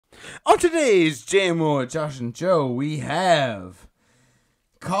On today's JMO, Josh and Joe, we have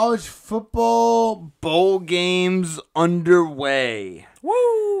college football bowl games underway.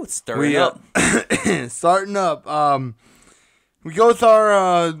 Woo! It's stirring up. Starting up. We go with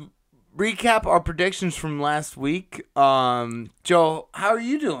our recap, our predictions from last week. Joe, how are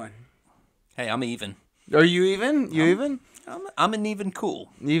you doing? Hey, I'm even. Are you even? Even? I'm an even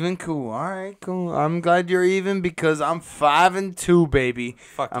cool. Even cool. All right, cool. I'm glad you're even because I'm 5-2, baby.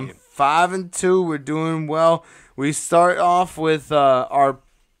 Fuck I'm you. 5-2. We're doing well. We start off with our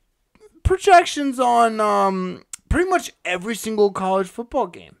projections on pretty much every single college football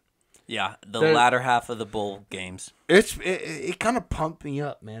game. Yeah, the latter half of the bowl games. It kind of pumped me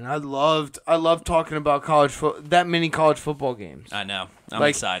up, man. I loved talking about that many college football games. I know. I'm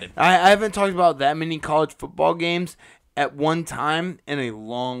excited. I haven't talked about that many college football games at one time in a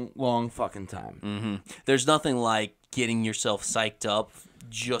long fucking time. Mm-hmm. There's nothing like getting yourself psyched up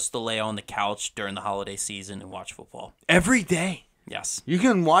just to lay on the couch during the holiday season and watch football. Every day. Yes. You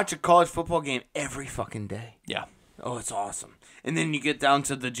can watch a college football game every fucking day. Yeah. Oh, it's awesome. And then you get down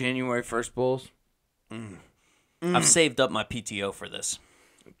to the January 1st bowls. I've saved up my PTO for this.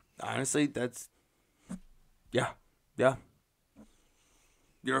 Honestly, that's... Yeah.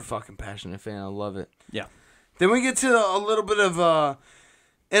 You're a fucking passionate fan. I love it. Yeah. Then we get to a little bit of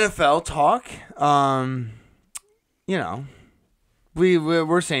NFL talk.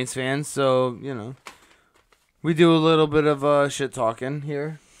 We're Saints fans, so, we do a little bit of shit talking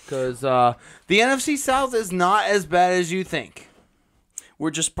here. Because the NFC South is not as bad as you think. We're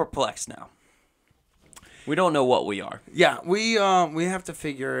just perplexed now. We don't know what we are. Yeah, we have to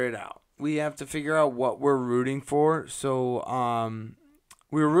figure it out. We have to figure out what we're rooting for. So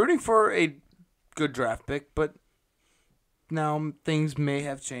we were rooting for a good draft pick, but now things may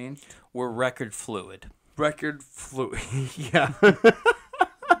have changed. We're record fluid. Yeah.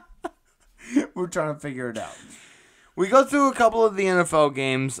 We're trying to figure it out. We go through a couple of the NFL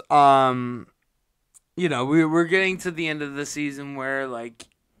games. We're getting to the end of the season where,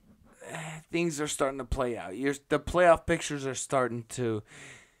 things are starting to play out. The playoff pictures are starting to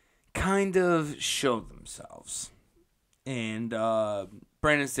kind of show themselves. And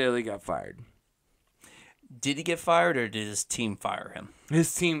Brandon Staley got fired. Did he get fired or did his team fire him?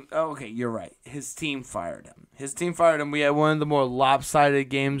 His team... Oh, okay, you're right. His team fired him. We had one of the more lopsided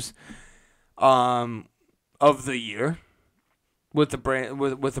games of the year with the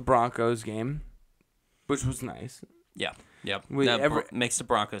Broncos game, which was nice. Yeah. Yep. That makes the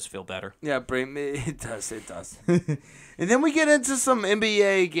Broncos feel better. Yeah, it does. And then we get into some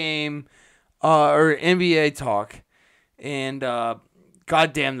NBA game or NBA talk, and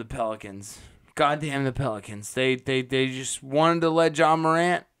goddamn the Pelicans. They just wanted to let John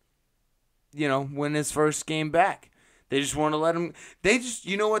Morant, win his first game back. They just want to let him.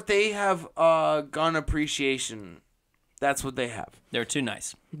 You know what? They have gun appreciation. That's what they have. They're too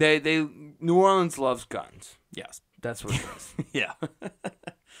nice. New Orleans loves guns. Yes. That's what it is. Yeah.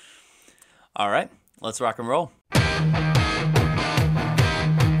 All right. Let's rock and roll.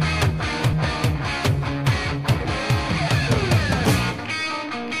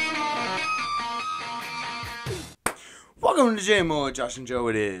 Welcome to JMO, Josh and Joe.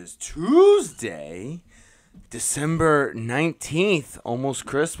 It is Tuesday, December 19th. Almost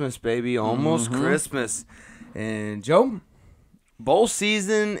Christmas, baby. Almost Christmas. And Joe, bowl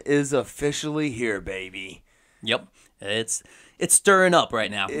season is officially here, baby. Yep. It's stirring up right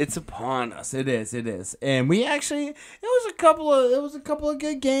now. It's upon us. It is. And we actually it was a couple of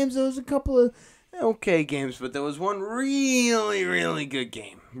good games. There was a couple of okay games, but there was one really, really good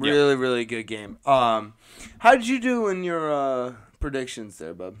game. Really good game. How did you do in your predictions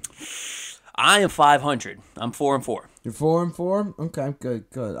there, bub? I am 500. I'm 4-4. You're 4-4? Okay, good.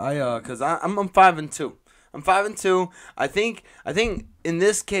 Cuz I'm 5-2. I'm 5-2. I think in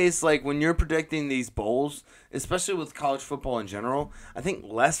this case, when you're predicting these bowls, especially with college football in general, I think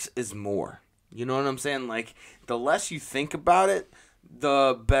less is more. You know what I'm saying? The less you think about it,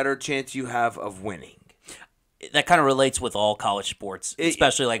 the better chance you have of winning. That kind of relates with all college sports,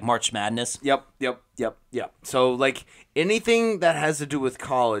 especially March Madness. Yep. So anything that has to do with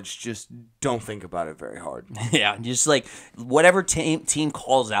college, just don't think about it very hard. Yeah, just whatever team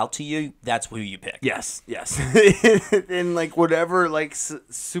calls out to you, that's who you pick. Yes. And whatever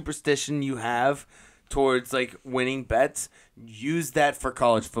superstition you have towards winning bets, use that for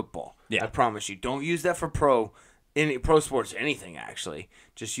college football. Yeah. I promise you. Don't use that for pro sports, anything actually.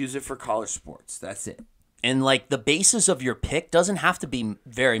 Just use it for college sports. That's it. And, like, the basis of your pick doesn't have to be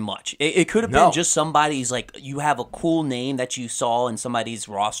very much. It could have been just somebody's, like, you have a cool name that you saw in somebody's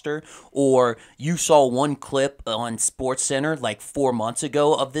roster, or you saw one clip on SportsCenter, like, 4 months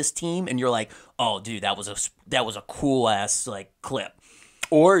ago of this team, and you're like, oh, dude, that was a cool-ass, like, clip.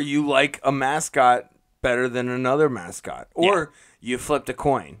 Or you like a mascot better than another mascot. Or you flipped a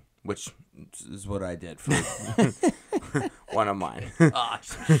coin, which is what I did for one of mine.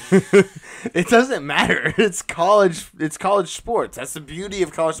 It doesn't matter. It's college sports. That's the beauty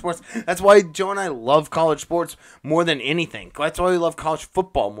of college sports. That's why Joe and I love college sports more than anything. That's why we love college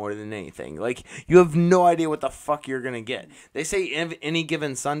football more than anything. Like, you have no idea what the fuck you're going to get. They say any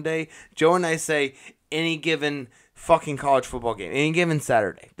given Sunday. Joe and I say any given fucking college football game. Any given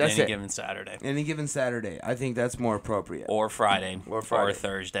Saturday. That's it. Any given Saturday. Any given Saturday. I think that's more appropriate. Or Friday. Or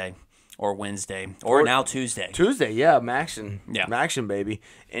Thursday. Or Wednesday. Or now Tuesday. Tuesday, yeah. Maction. Yeah. Maction, baby.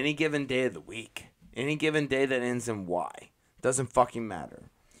 Any given day of the week. Any given day that ends in Y. Doesn't fucking matter.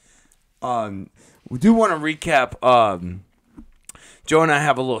 We do want to recap. Joe and I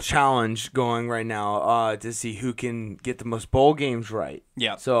have a little challenge going right now to see who can get the most bowl games right.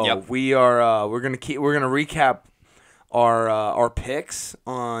 Yeah. So we are we're gonna recap our picks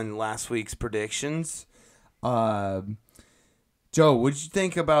on last week's predictions. Joe, what did you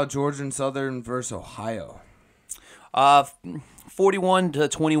think about Georgia and Southern versus Ohio?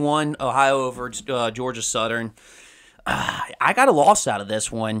 41-21, Ohio over Georgia Southern. I got a loss out of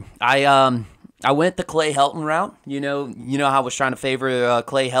this one. I went the Clay Helton route. You know how I was trying to favor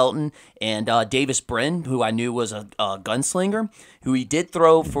Clay Helton and Davis Brin, who I knew was a gunslinger, who he did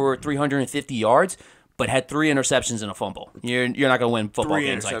throw for 350 yards, but had 3 interceptions and a fumble. You're not going to win football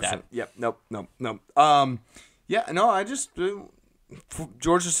games like that. Yep. Nope. I just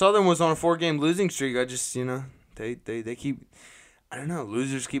Georgia Southern was on a 4-game losing streak. I just, they keep, I don't know,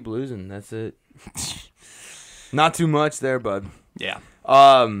 losers keep losing. That's it. Not too much there, bud. Yeah.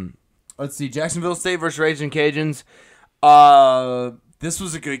 Let's see, Jacksonville State versus Raging Cajuns. This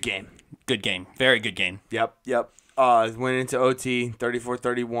was a good game. Good game. Very good game. Yep. Went into OT,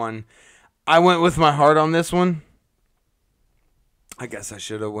 34-31. I went with my heart on this one. I guess I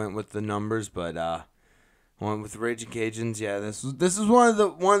should have went with the numbers, but went with the Raging Cajuns. Yeah, this is one of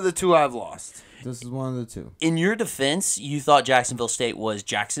the two I've lost. This is one of the two. In your defense, you thought Jacksonville State was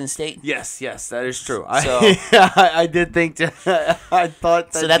Jackson State? Yes, that is true. I did think I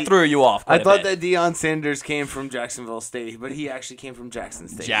thought that. So that threw you off. I thought that Deion Sanders came from Jacksonville State, but he actually came from Jackson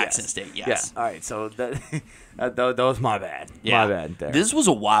State. State, yes. Yeah. All right, so that was my bad. Yeah. My bad there. This was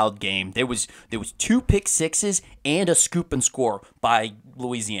a wild game. There was 2 pick sixes and a scoop and score by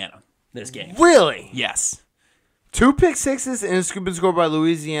Louisiana. This game. Really? Yes. 2 pick sixes and a scoop and score by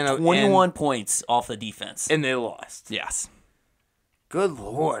Louisiana. 21 points off the defense. And they lost. Yes. Good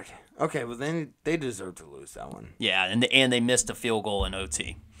Lord. Okay, well then they deserve to lose that one. Yeah, and they missed a field goal in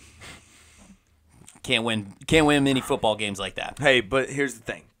OT. Can't win many football games like that. Hey, but here's the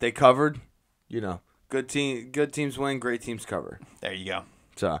thing. They covered, good teams win, great teams cover. There you go.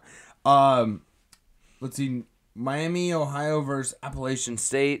 So, let's see, Miami, Ohio versus Appalachian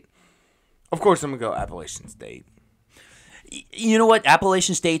State. Of course I'm going to go Appalachian State. You know what?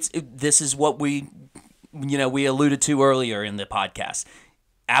 Appalachian State's, this is what we alluded to earlier in the podcast.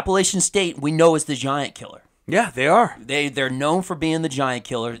 Appalachian State, we know, is the giant killer. Yeah, they are. They're known for being the giant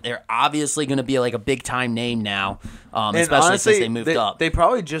killer. They're obviously going to be like a big time name now, especially honestly, since they moved up. They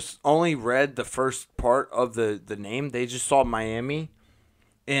probably just only read the first part of the name. They just saw Miami,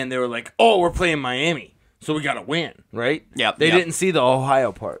 and they were like, "Oh, we're playing Miami, so we got to win, right?" Yep. They didn't see the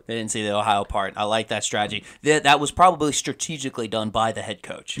Ohio part. They didn't see the Ohio part. I like that strategy. That was probably strategically done by the head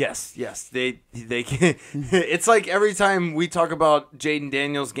coach. Yes. They it's like every time we talk about Jaden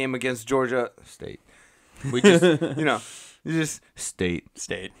Daniels' game against Georgia State, we just just state.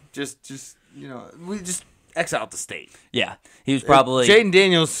 Just we just X out the state. Yeah, he was probably Jaden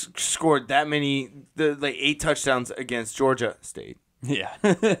Daniels scored that many 8 touchdowns against Georgia State. Yeah.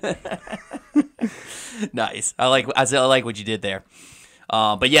 Nice. I like what you did there.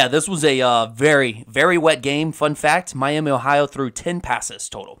 But yeah, this was a very, very wet game. Fun fact, Miami, Ohio threw 10 passes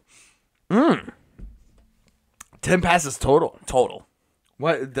total. 10 passes total.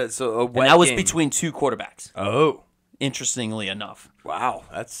 What? That's a wet And that was game. between 2 quarterbacks. Oh. Interestingly enough. Wow.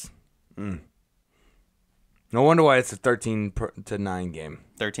 That's... No wonder why it's a 13-9 game.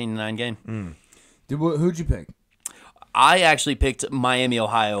 13-9 game. Who'd you pick? I actually picked Miami,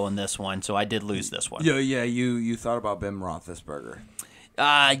 Ohio on this one, so I did lose this one. Yeah. You thought about Ben Roethlisberger.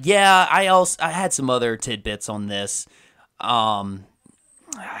 Yeah. I had some other tidbits on this. I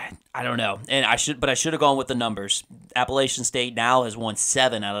don't know, and I should have gone with the numbers. Appalachian State now has won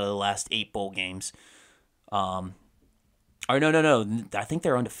 7 out of the last 8 bowl games. Or no. I think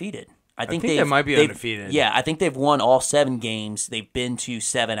they're undefeated. I think they might be undefeated. Yeah, I think they've won all 7 games. They've been to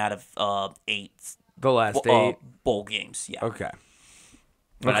 7 out of 8. The last 8 bowl games. Yeah. Okay.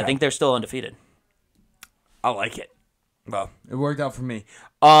 But I think they're still undefeated. I like it. Well, it worked out for me.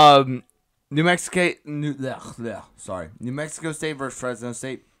 New Mexico State versus Fresno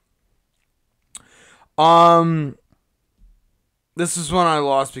State. This is one I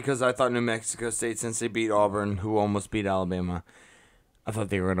lost because I thought New Mexico State, since they beat Auburn, who almost beat Alabama, I thought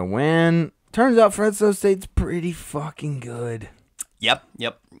they were gonna win. Turns out Fresno State's pretty fucking good. Yep.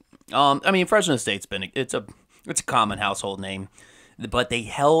 I mean, Fresno State's it's a common household name, but they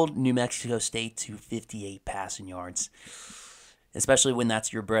held New Mexico State to 58 passing yards. Especially when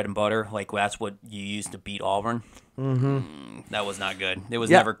that's your bread and butter, like that's what you use to beat Auburn. That was not good. It was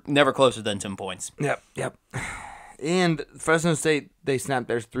never closer than 10 points. Yep. And Fresno State, they snapped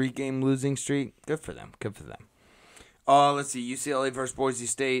their 3-game losing streak. Good for them. Let's see, UCLA versus Boise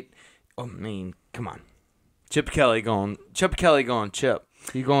State. Oh, man, come on. Chip Kelly going chip.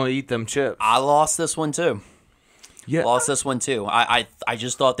 You going to eat them chips. I lost this one too. Yeah. I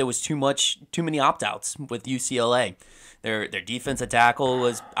just thought there was too many opt-outs with UCLA. Their defensive tackle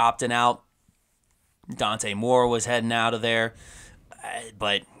was opting out. Dante Moore was heading out of there.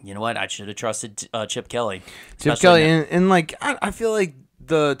 But you know what? I should have trusted Chip Kelly. And like I feel like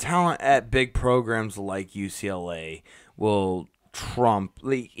the talent at big programs like UCLA will trump,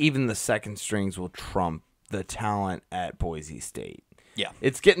 like, even the second strings will trump the talent at Boise State. Yeah.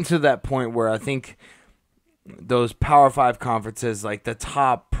 It's getting to that point where I think those Power 5 conferences, like the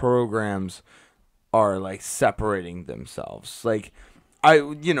top programs, are like separating themselves. Like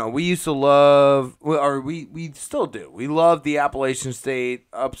we used to love, or we still do. We love the Appalachian State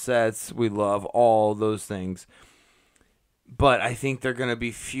upsets. We love all those things. But I think they're going to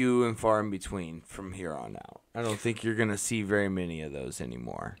be few and far in between from here on out. I don't think you're going to see very many of those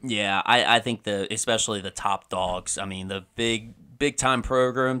anymore. Yeah, I think especially the top dogs. I mean, the big time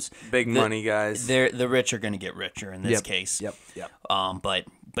programs, money guys. The rich are going to get richer in this case. Yep.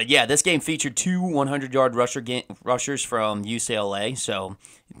 But yeah, this game featured 2 100-yard rushers from UCLA. So,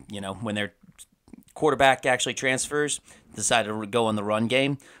 when their quarterback actually transfers, decided to go on the run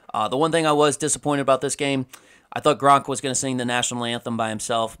game. The one thing I was disappointed about this game, I thought Gronk was going to sing the national anthem by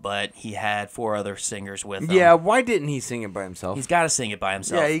himself, but he had 4 other singers with him. Yeah, why didn't he sing it by himself? He's got to sing it by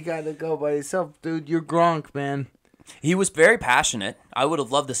himself. Yeah, he got to go by himself, dude. You're Gronk, man. He was very passionate. I would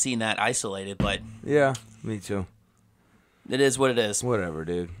have loved to see that isolated, but yeah, me too. It is what it is. Whatever,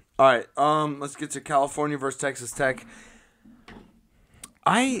 dude. All right, let's get to California versus Texas Tech.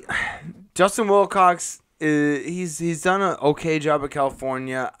 Justin Wilcox, he's done an okay job at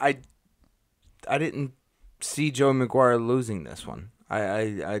California. I didn't see Joe McGuire losing this one.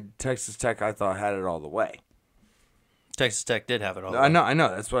 I Texas Tech, I thought, had it all the way. Texas Tech did have it all. I know.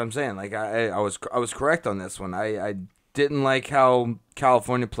 That's what I'm saying. Like I was correct on this one. I didn't like how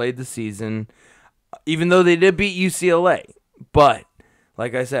California played the season, even though they did beat UCLA. But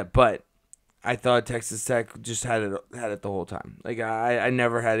like I said, I thought Texas Tech just had it the whole time. Like I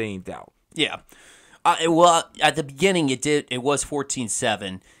never had any doubt. Yeah. Well, at the beginning it was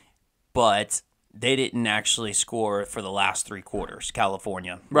 14-7, but they didn't actually score for the last 3 quarters.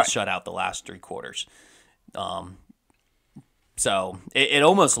 California shut out the last 3 quarters. So it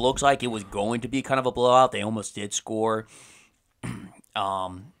almost looks like it was going to be kind of a blowout. They almost did score.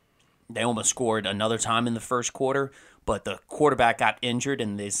 They almost scored another time in the first quarter, but the quarterback got injured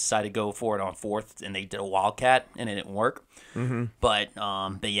and they decided to go for it on 4th, and they did a wildcat and it didn't work. Mm-hmm. But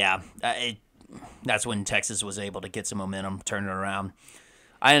yeah, that's when Texas was able to get some momentum, turn it around.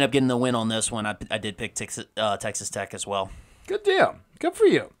 I ended up getting the win on this one. I did pick Texas Tech as well. Good deal. Good for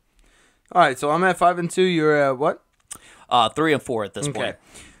you. All right, so I'm at 5-2. You're at what? 3-4 at this point.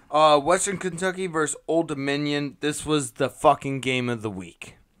 Western Kentucky versus Old Dominion. This was the fucking game of the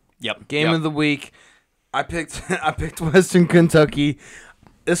week. Yep. Game of the week. I picked Western Kentucky.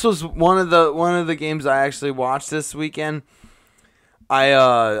 This was one of the games I actually watched this weekend.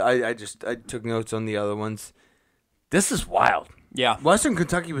 I took notes on the other ones. This is wild. Yeah. Western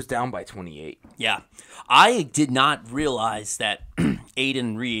Kentucky was down by 28. Yeah. I did not realize that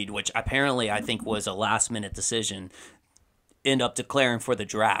Aiden Reed, which apparently I think was a last-minute decision, ended up declaring for the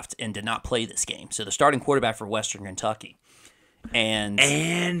draft and did not play this game. So the starting quarterback for Western Kentucky. And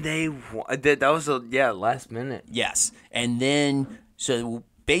they that was last minute. Yes. And then so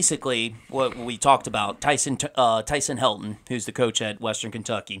basically what we talked about, Tyson Helton, who's the coach at Western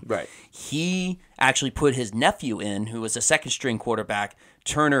Kentucky. Right. He actually put his nephew in, who was a second string quarterback,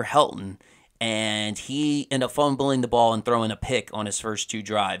 Turner Helton, and he ended up fumbling the ball and throwing a pick on his first 2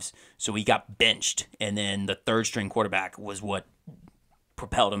 drives. So he got benched, and then the third-string quarterback was what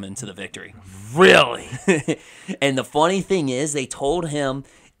propelled him into the victory. Really? And the funny thing is, they told him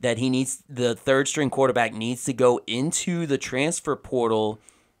that the third-string quarterback needs to go into the transfer portal,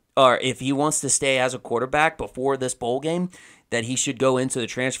 or if he wants to stay as a quarterback before this bowl game, that he should go into the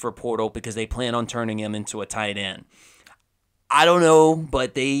transfer portal because they plan on turning him into a tight end. I don't know,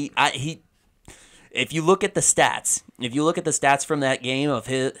 but if you look at the stats, from that game of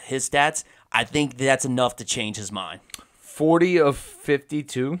his stats, I think that's enough to change his mind. 40 of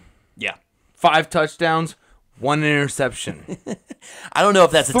 52. Yeah. 5 touchdowns, 1 interception. I don't know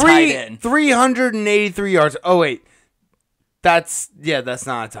if that's a tight end. 383 yards. Oh, wait. That's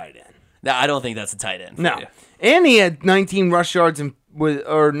not a tight end. No, I don't think that's a tight end. No. And he had 19 rush yards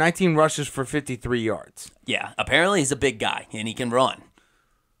or 19 rushes for 53 yards. Yeah, apparently he's a big guy, and he can run.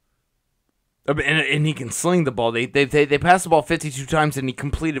 And he can sling the ball. They passed the ball 52 times, and he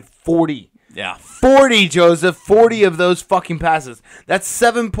completed 40. Yeah. 40, Joseph. 40 of those fucking passes. That's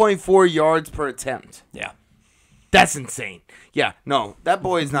 7.4 yards per attempt. Yeah. That's insane. Yeah, no, that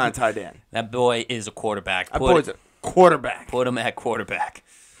boy is not a tight end. That boy is a quarterback. That boy's a quarterback. Put him at quarterback.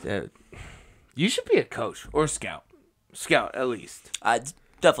 You should be a coach or a scout. Scout, at least.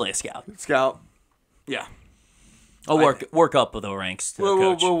 Definitely a scout. Scout. Yeah. I'll work up with the ranks to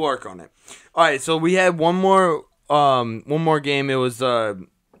coach. We'll work on it. All right, so we had one more game. It was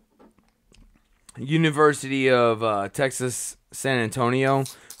University of Texas San Antonio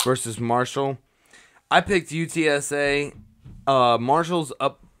versus Marshall. I picked UTSA. Marshall's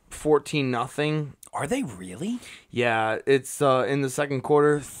up 14-0. Are they really? Yeah, it's in the second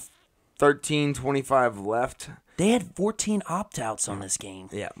quarter. 13:25 left. They had 14 opt-outs on this game.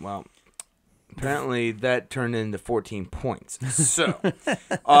 Yeah, well, apparently that turned into 14 points. So,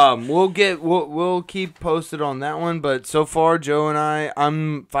 we'll keep posted on that one. But so far, Joe and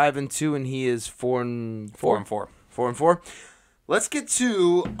I'm 5-2, and he is 4-4. 4-4. Let's get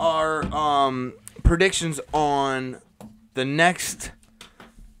to our predictions on the next.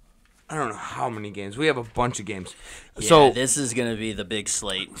 I don't know how many games. We have a bunch of games. Yeah, so this is going to be the big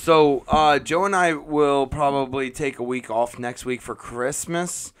slate. So Joe and I will probably take a week off next week for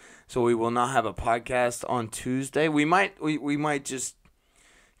Christmas. So we will not have a podcast on Tuesday. We might just,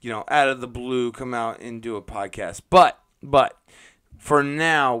 out of the blue come out and do a podcast. But for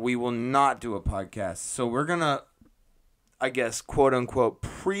now, we will not do a podcast. So we're going to, I guess, quote unquote,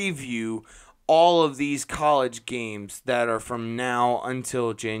 preview all of these college games that are from now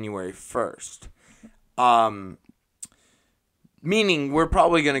until January 1st. Meaning we're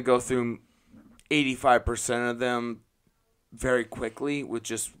probably going to go through 85% of them very quickly with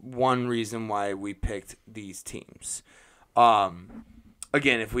just one reason why we picked these teams. Again,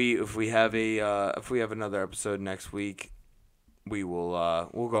 if we have another episode next week, we'll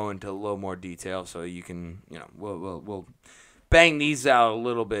go into a little more detail so you can, we'll bang these out a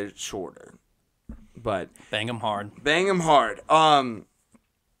little bit shorter. But bang them hard. Let's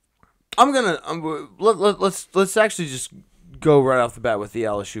actually just go right off the bat with the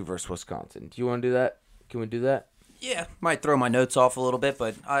LSU versus Wisconsin. Do you want to do that? Can we do that? Yeah, might throw my notes off a little bit,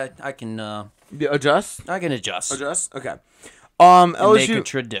 but I can adjust. I can adjust. Okay. LSU make a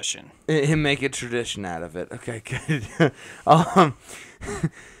tradition. Him make a tradition out of it. Okay, good.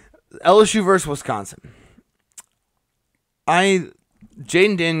 LSU versus Wisconsin.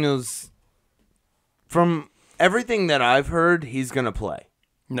 Jaden Daniels. From everything that I've heard, he's going to play.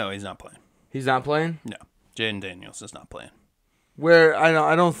 No, he's not playing. He's not playing? No. Jaden Daniels is not playing. Where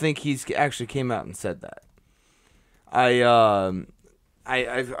I don't think he's actually came out and said that. I've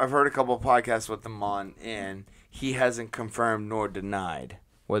heard a couple of podcasts with him on, and he hasn't confirmed nor denied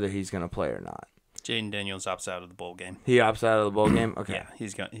whether he's going to play or not. Jaden Daniels opts out of the bowl game. He opts out of the bowl game? Okay. Yeah,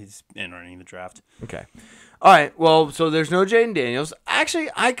 he's entering the draft. Okay. All right, well, so there's no Jaden Daniels. Actually,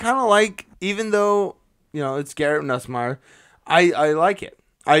 I kind of like, even though, it's Garrett Nussmeier, I like it.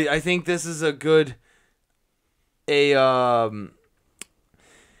 I think this is a good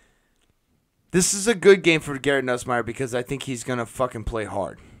this is a good game for Garrett Nussmeier because I think he's going to fucking play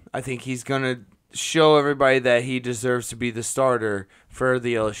hard. I think he's going to show everybody that he deserves to be the starter for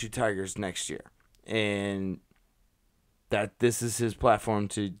the LSU Tigers next year. And that this is his platform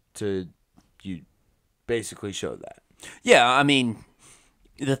to you basically show that. Yeah, I mean,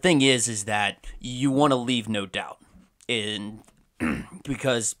 the thing is that you want to leave no doubt. And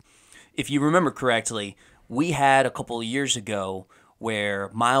because if you remember correctly, we had a couple of years ago where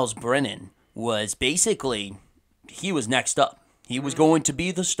Miles Brennan was basically, he was next up. He was going to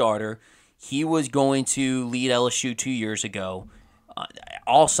be the starter. He was going to lead LSU 2 years ago.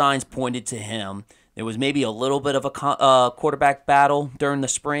 All signs pointed to him. There was maybe a little bit of a quarterback battle during the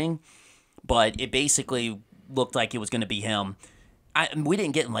spring, but it basically looked like it was going to be him. We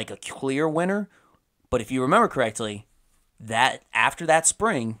didn't get like a clear winner, but if you remember correctly, that after that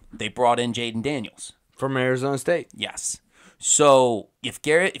spring, they brought in Jaden Daniels from Arizona State. Yes. So if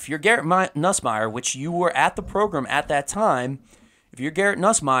you're Garrett Nussmeier, which you were at the program at that time, if you're Garrett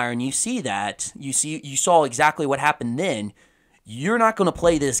Nussmeier and you see that, you saw exactly what happened then, you're not going to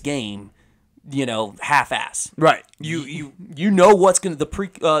play this game, half-ass. Right. You know what's going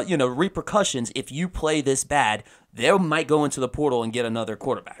to repercussions if you play this bad. They might go into the portal and get another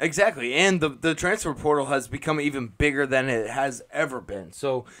quarterback. Exactly. And the transfer portal has become even bigger than it has ever been.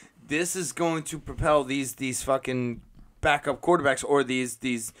 So this is going to propel these fucking backup quarterbacks or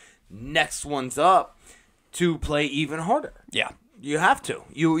these next ones up to play even harder. Yeah. You have to.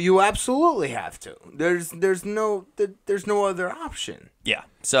 You absolutely have to. There's no other option. Yeah.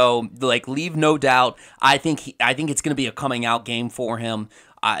 So leave no doubt. I think it's going to be a coming out game for him.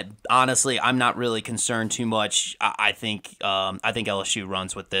 Honestly, I'm not really concerned too much. I think LSU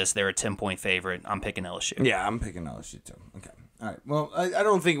runs with this. They're a 10-point favorite. I'm picking LSU. Yeah, I'm picking LSU too. Okay. All right. Well, I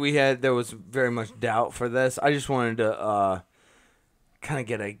don't think there was very much doubt for this. I just wanted to kind of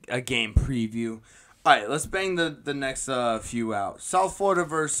get a game preview. All right, let's bang the next few out. South Florida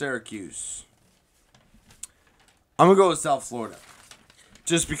versus Syracuse. I'm gonna go with South Florida,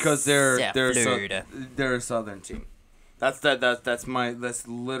 just because they're a Southern team. That's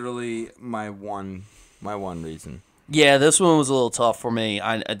literally my one reason. Yeah, this one was a little tough for me.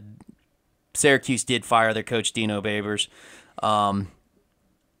 Syracuse did fire their coach Dino Babers.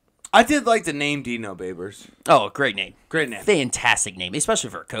 I did like the name Dino Babers. Oh, great name. Great name. Fantastic name, especially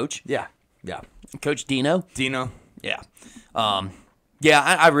for a coach. Yeah. Coach Dino. Yeah.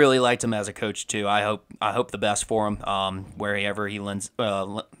 I really liked him as a coach too. I hope the best for him. Wherever he lands.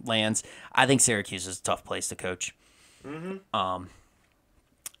 I think Syracuse is a tough place to coach. Mm-hmm.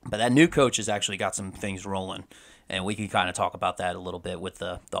 But that new coach has actually got some things rolling, and we can kind of talk about that a little bit with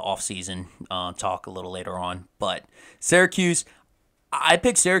the off-season talk a little later on. But Syracuse, I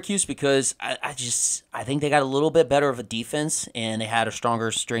picked Syracuse because I think they got a little bit better of a defense, and they had a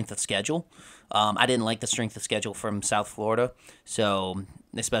stronger strength of schedule. I didn't like the strength of schedule from South Florida, so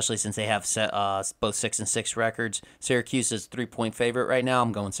especially since they have both 6-6 records. Syracuse is 3-point favorite right now.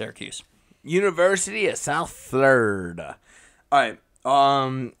 I'm going Syracuse. University of South Florida. All right.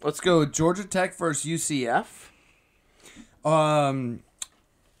 Let's go Georgia Tech versus UCF. I'm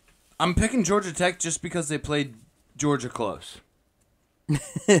picking Georgia Tech just because they played Georgia close.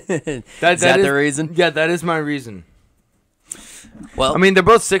 Is that the reason? Yeah, that is my reason. Well, I mean, they're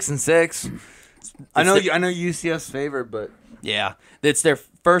both 6-6. I know UCF's favorite, but yeah, it's their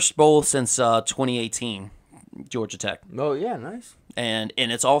first bowl since 2018. Georgia Tech. Oh yeah, nice. And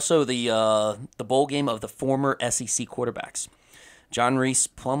it's also the bowl game of the former SEC quarterbacks, John Reese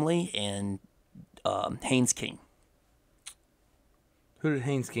Plumlee and Haynes King. Who did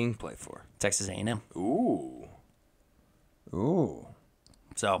Haynes King play for? Texas A&M. Ooh.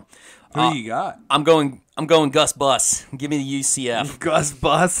 So, who you got? I'm going Gus Bus. Give me the UCF. Gus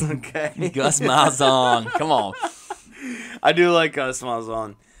Bus, okay. Gus Malzahn. Come on. I do like Gus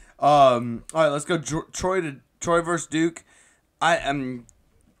Malzahn. All right, let's go Troy versus Duke. I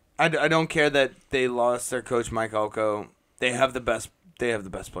don't care that they lost their coach Mike Elko. They have the best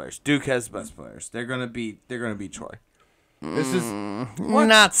players. Duke has the best players. They're gonna beat Troy. This is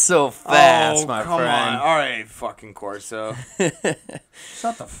not so fast, my come friend. On. All right, fucking Corso.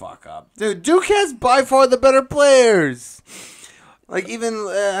 Shut the fuck up, dude. Duke has by far the better players. Like even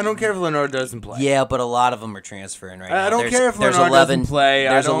I don't care if Lenore doesn't play. Yeah, but a lot of them are transferring right now. I don't care if Lenore doesn't play.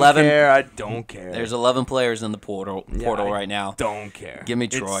 I don't care. There's 11 players in the portal right now. Don't care. Give me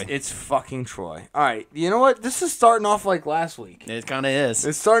Troy. It's fucking Troy. All right, you know what? This is starting off like last week. It kind of is.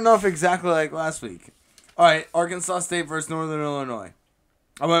 It's starting off exactly like last week. All right, Arkansas State versus Northern Illinois.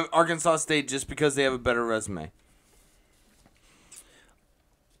 I went Arkansas State just because they have a better resume.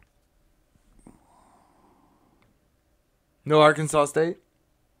 No Arkansas State?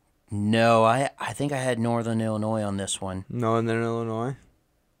 No, I think I had Northern Illinois on this one. Northern Illinois?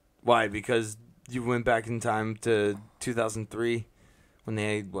 Why? Because you went back in time to 2003 when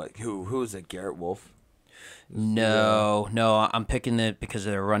they had, what, who was it, Garrett Wolf? No, I'm picking it because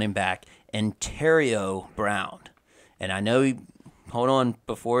of their running back, Ontario Brown. And I know, hold on,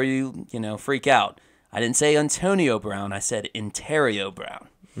 before you freak out, I didn't say Antonio Brown, I said Ontario Brown.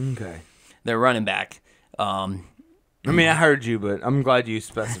 Okay. Their running back. I mean, I heard you, but I'm glad you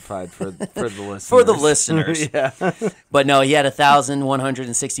specified for the listeners. For the listeners. Yeah. But no, he had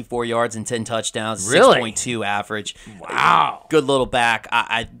 1,164 yards and 10 touchdowns, Really? 6.2 average. Wow. Good little back.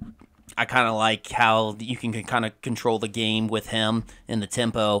 I kind of like how you can kind of control the game with him and the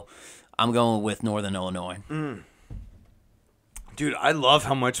tempo. I'm going with Northern Illinois. Dude, I love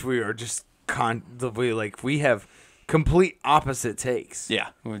how much we are just we have complete opposite takes. Yeah,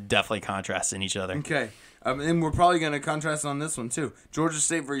 we're definitely contrasting each other. Okay. And we're probably going to contrast on this one, too. Georgia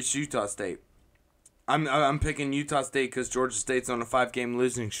State versus Utah State. I'm picking Utah State because Georgia State's on a 5-game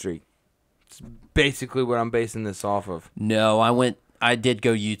losing streak. It's basically what I'm basing this off of. No, I did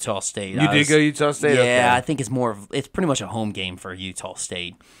go Utah State. You did go Utah State? Yeah, Okay. I think it's pretty much a home game for Utah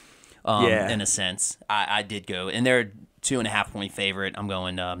State. In a sense. I did go. And they're 2.5-point favorite. I'm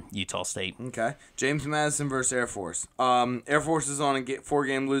going Utah State. Okay. James Madison versus Air Force. Air Force is on a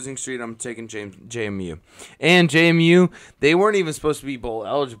 4-game losing streak. I'm taking JMU. And JMU, they weren't even supposed to be bowl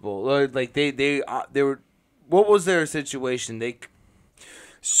eligible. Like they were. What was their situation? They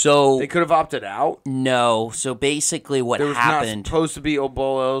could have opted out. No. So basically, what They was happened? not supposed to be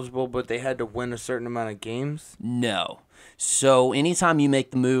bowl eligible, but they had to win a certain amount of games. No. So anytime you make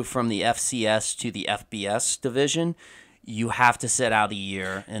the move from the FCS to the FBS division, you have to sit out a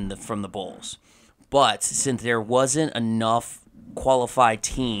year from the bowls. But since there wasn't enough qualified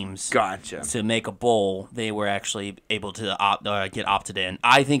teams to make a bowl, they were actually able to get opted in.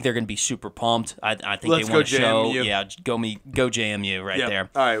 I think they're going to be super pumped. I think they want to show. Yeah, go JMU right there.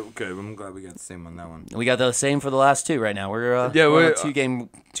 All right, good. I'm glad we got the same on that one. We got the same for the last two right now. We're on a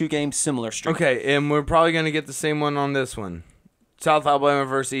two game similar streak. Okay, and we're probably going to get the same one on this one. South Alabama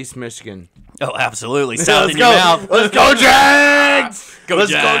versus East Michigan. Oh, absolutely. South in your mouth. Let's go, Jags! Go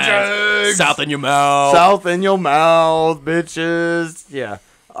Jags! South in your mouth. South in your mouth, bitches. Yeah.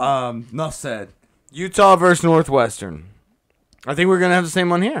 Enough said. Utah versus Northwestern. I think we're going to have the same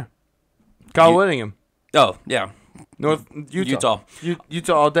one here. Kyle Whittingham. Oh, yeah. Utah.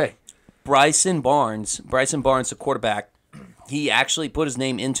 Utah all day. Bryson Barnes, the quarterback, he actually put his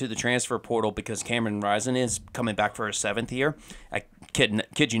name into the transfer portal because Cameron Rising is coming back for his 7th year. I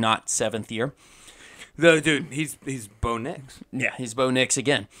kid you not, 7th year. Dude, he's Bo Nix. Yeah, he's Bo Nix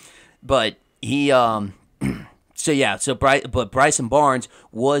again. But he but Bryson Barnes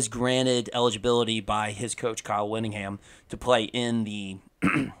was granted eligibility by his coach Kyle Whittingham to play in the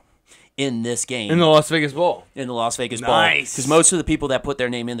in this game. In the Las Vegas Bowl. In the Las Vegas Bowl. Nice. Because most of the people that put their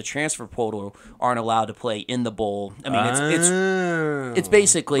name in the transfer portal aren't allowed to play in the bowl. I mean, it's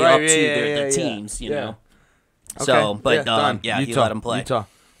basically up to the teams, you know. Okay. So, but Utah, he let him play. Utah.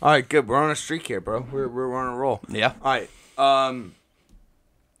 All right, good. We're on a streak here, bro. We're on a roll. Yeah. All right.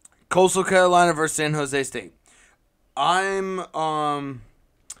 Coastal Carolina versus San Jose State. I'm gonna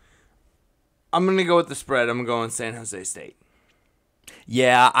go with the spread. I'm going San Jose State.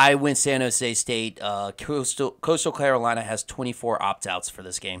 Yeah, I went San Jose State. Coastal Carolina has 24 opt-outs for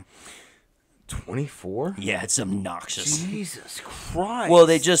this game. 24? Yeah, it's obnoxious. Jesus Christ. Well,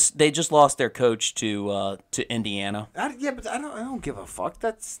 they just lost their coach to Indiana. But I don't give a fuck.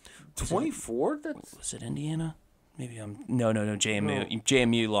 That's 24. Was it Indiana? Maybe I'm no JMU. No.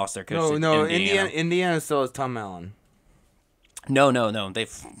 JMU lost their coach. No, Indiana still has Tom Allen. No. They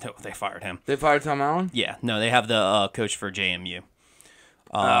fired him. They fired Tom Allen? Yeah. No, they have the coach for JMU.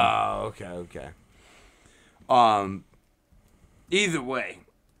 Okay. Either way,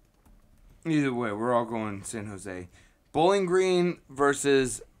 we're all going San Jose. Bowling Green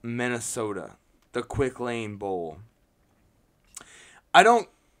versus Minnesota, the Quick Lane Bowl. I don't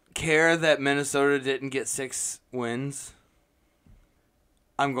care that Minnesota didn't get 6 wins.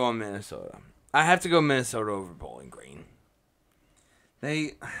 I'm going Minnesota. I have to go Minnesota over Bowling Green.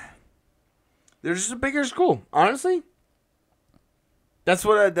 They're just a bigger school, honestly. That's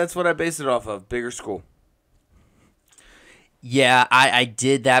what I base it off of. Bigger school. Yeah, I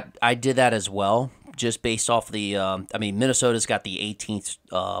did that. I did that as well, just based off the. Minnesota's got the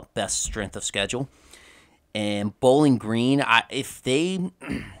 18th best strength of schedule, and Bowling Green. If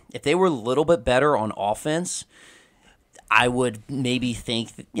they were a little bit better on offense, I would maybe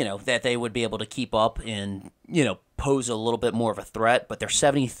think that they would be able to keep up and pose a little bit more of a threat. But they're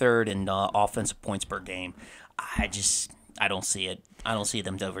 73rd in offensive points per game. I don't see it. I don't see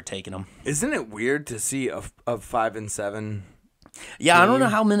them overtaking them. Isn't it weird to see a 5-7? Yeah, team? I don't know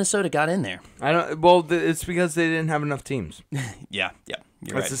how Minnesota got in there. I don't. Well, it's because they didn't have enough teams. Yeah, you're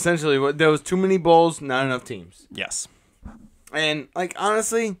That's essentially what. There was too many bowls, not enough teams. Yes. And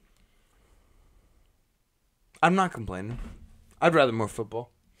honestly, I'm not complaining. I'd rather more football.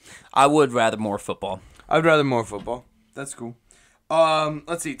 I would rather more football. I'd rather more football. That's cool.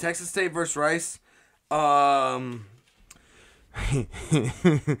 Let's see. Texas State versus Rice.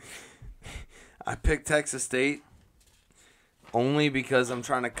 I picked Texas State only because I'm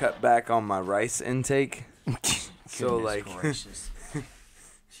trying to cut back on my rice intake. So like,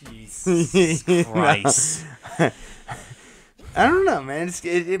 Jesus Christ. I don't know, man.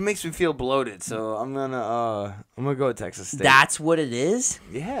 It makes me feel bloated, so I'm gonna go with Texas State. That's what it is?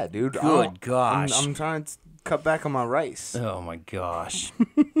 Yeah, dude. Good gosh. I'm trying to cut back on my rice. Oh my gosh.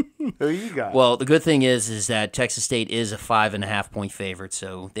 Who you got? Well, the good thing is that Texas State is a 5.5-point favorite,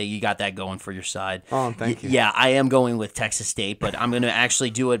 so you got that going for your side. Oh, thank you. Yeah, I am going with Texas State, but I'm going to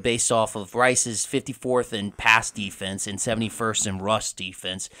actually do it based off of Rice's 54th in pass defense and 71st in rush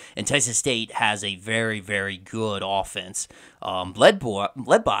defense, and Texas State has a very, very good offense, led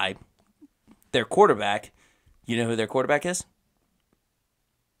by their quarterback. You know who their quarterback is?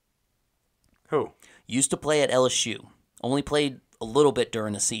 Who? Used to play at LSU. Only played a little bit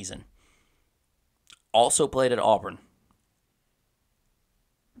during the season. Also played at Auburn.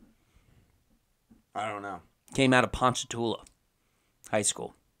 I don't know. Came out of Ponchatoula High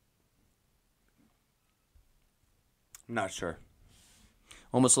School. Not sure.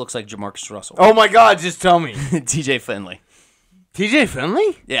 Almost looks like Jamarcus Russell. Oh my God! Just tell me. TJ Finley. TJ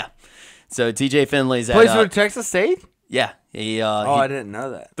Finley Yeah. So TJ Finley's at plays for Texas State. yeah. He I didn't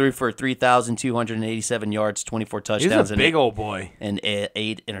know that. threw for 3,287 yards, 24 touchdowns, He's a big old boy. and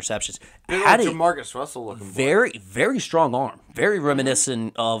 8 interceptions. Big Had old a Jamarcus Russell looking boy. very, very strong arm. Very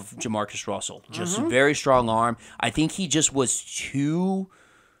reminiscent of Jamarcus Russell. Just very strong arm. I think he just was too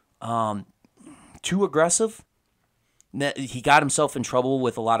aggressive. He got himself in trouble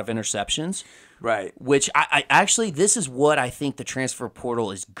with a lot of interceptions. Right. Which I actually, this is what I think the transfer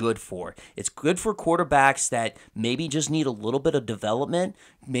portal is good for. It's good for quarterbacks that maybe just need a little bit of development,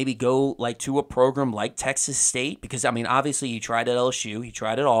 maybe go like to a program like Texas State, because I mean, obviously he tried at LSU, he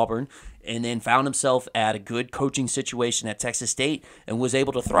tried at Auburn, and then found himself at a good coaching situation at Texas State and was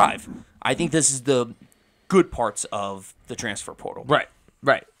able to thrive. I think this is the good parts of the transfer portal. Right.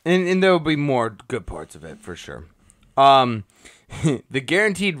 Right. And there will be more good parts of it for sure. The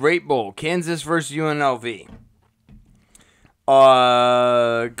Guaranteed Rate Bowl, Kansas versus UNLV.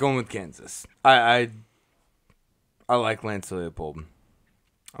 Going with Kansas. I like Lance Leopold.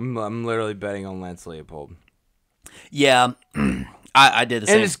 I'm literally betting on Lance Leopold. Yeah, I did the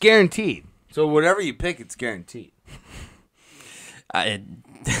same. And it's guaranteed. So whatever you pick, it's guaranteed.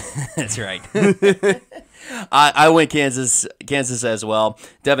 That's right. I went Kansas as well.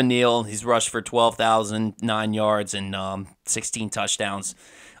 Devin Neal, he's rushed for 12,009 yards and 16 touchdowns.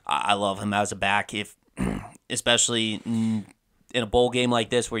 I love him as a back, especially in a bowl game like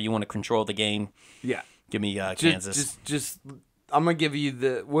this where you want to control the game. Yeah, give me Kansas. Just I'm gonna give you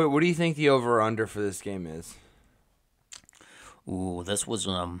the. What do you think the over or under for this game is? Ooh, this was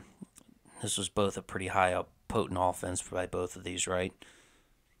both a pretty high up potent offense by both of these, right?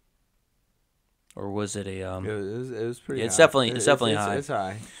 Or was it a? It was pretty. Yeah, high. It's definitely high. It's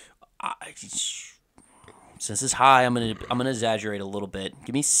high. Since it's high, I'm gonna exaggerate a little bit.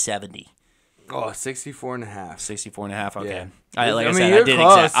 Give me 70. Oh, 64 and a half. 64 and a half. Okay. Yeah. I said, I did.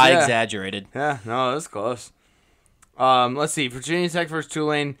 I exaggerated. Yeah, no, that's close. Let's see. Virginia Tech versus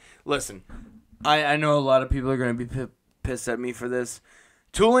Tulane. Listen, I know a lot of people are going to be pissed at me for this.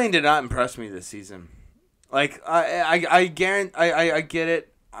 Tulane did not impress me this season. Like I guarantee I get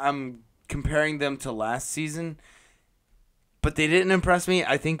it. I'm comparing them to last season, but they didn't impress me.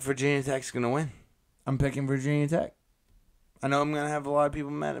 I think Virginia Tech's going to win. I'm picking Virginia Tech. I know I'm going to have a lot of people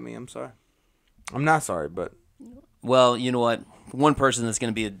mad at me. I'm sorry. I'm not sorry, but... Well, you know what? One person that's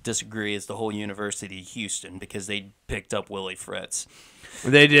going to disagree is the whole University of Houston because they picked up Willie Fritz.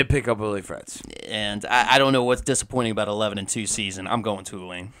 They did pick up Willie Fritz. And I don't know what's disappointing about 11-2 season. I'm going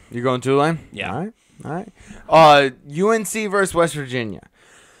Tulane. You're going Tulane? Yeah. All right. UNC versus West Virginia.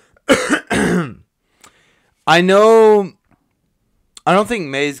 I don't think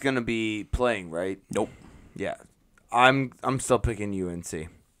May's going to be playing, right? Nope. Yeah. I'm still picking UNC.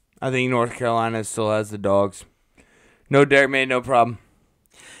 I think North Carolina still has the dogs. No Derek May, no problem.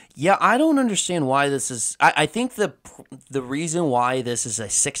 Yeah, I don't understand why this is. I think the reason why this is a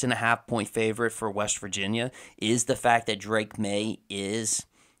 6.5-point favorite for West Virginia is the fact that Drake May is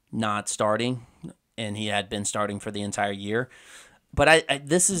not starting, and he had been starting for the entire year. But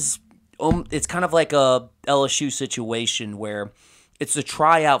this is it's kind of like a LSU situation where it's a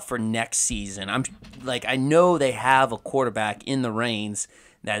tryout for next season. I know they have a quarterback in the reins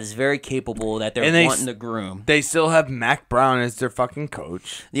that is very capable, that they're wanting to groom. They still have Mac Brown as their fucking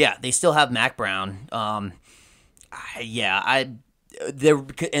coach. Yeah, they still have Mac Brown. their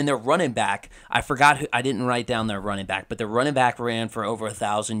running back, I forgot who, I didn't write down their running back, but their running back ran for over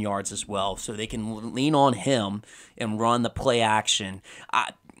 1,000 yards as well, so they can lean on him and run the play action.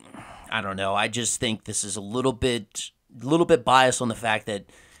 I don't know. I just think this is a little bit biased on the fact that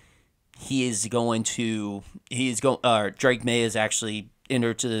Drake May is actually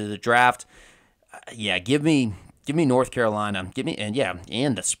entered to the draft. Yeah, give me North Carolina.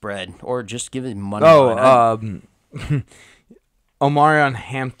 And the spread, or just give me money. Omarion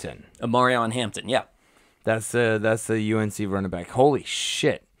Hampton. Omarion Hampton, yeah. That's the UNC running back. Holy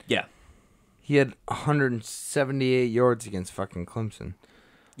shit. Yeah. He had 178 yards against fucking Clemson.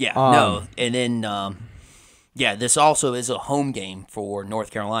 Yeah, no. And then, this also is a home game for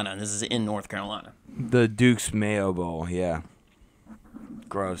North Carolina. This is in North Carolina. The Duke's Mayo Bowl, yeah.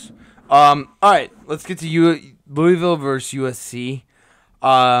 Gross. All right, let's get to Louisville versus USC.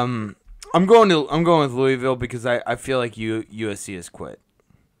 I'm going with Louisville because I feel like USC has quit.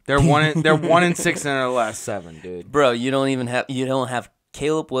 They're 1-6 in their last 7, dude. Bro, you don't have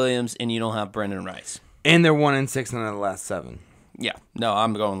Caleb Williams and you don't have Brendan Rice. And they're 1-6 in their last 7. Yeah, no,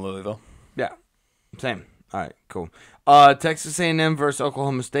 I'm going Louisville. Yeah, same. All right, cool. Texas A&M versus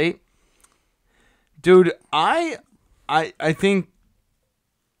Oklahoma State. Dude, I think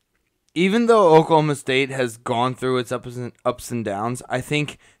even though Oklahoma State has gone through its ups and downs, I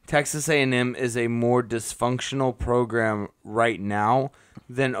think Texas A&M is a more dysfunctional program right now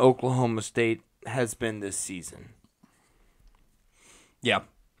than Oklahoma State has been this season. Yeah.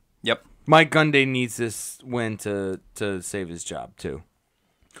 Yep. Mike Gundy needs this win to save his job, too.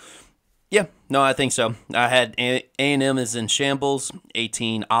 Yeah, no, I think so. I had A&M is in shambles,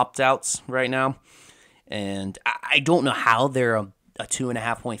 18 opt-outs right now, and I don't know how they're a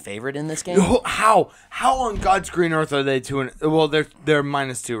 2.5-point favorite in this game. How on God's green earth are they 2? Well, they're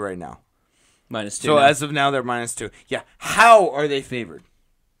 -2 right now. -2. So now. as of now, they're -2. Yeah, how are they favored?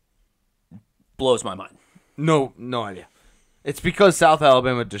 Blows my mind. No idea. It's because South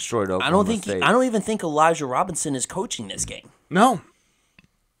Alabama destroyed Oklahoma State. I don't even think Elijah Robinson is coaching this game. No.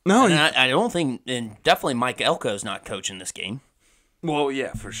 And I don't think, and definitely Mike Elko's not coaching this game. Well,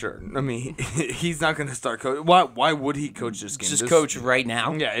 yeah, for sure. I mean, he's not going to start coaching. Why would he coach this game? Just coach right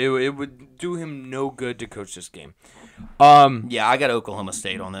now? Yeah, it would do him no good to coach this game. Yeah, I got Oklahoma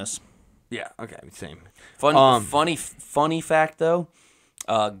State on this. Yeah, okay, same. Funny fact, though,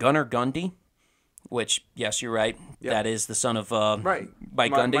 Gunnar Gundy, which, yes, you're right, that is the son of Mike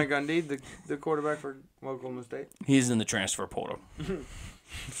Gundy. Mike Gundy, the quarterback for Oklahoma State. He's in the transfer portal.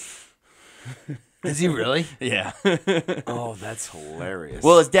 Is he really? Yeah. Oh, that's hilarious.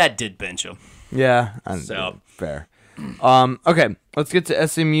 Well, his dad did bench him. Yeah, fair. Okay, let's get to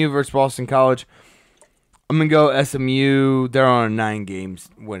SMU versus Boston College. I'm gonna go SMU. They're on a 9 games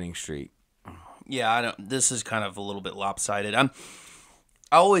winning streak. Yeah, I don't. This is kind of a little bit lopsided. I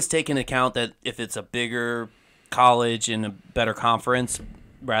always take into account that if it's a bigger college and a better conference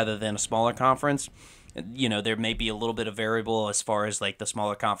rather than a smaller conference, there may be a little bit of variable as far as like the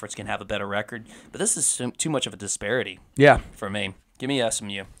smaller conference can have a better record. But this is too much of a disparity. Yeah, for me. Give me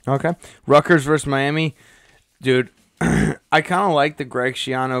SMU. Okay, Rutgers versus Miami, dude. I kind of like the Greg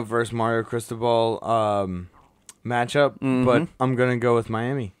Schiano versus Mario Cristobal matchup, but I'm gonna go with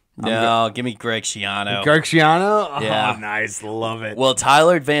Miami. Give me Greg Schiano. Greg Schiano? Yeah. Oh, nice. Love it. Well,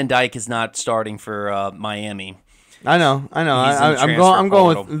 Tyler Van Dyke is not starting for Miami. I know. I'm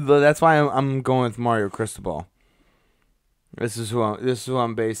going with. That's why I'm going with Mario Cristobal. This is who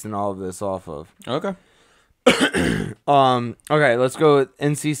I'm basing all of this off of. Okay. Okay, let's go with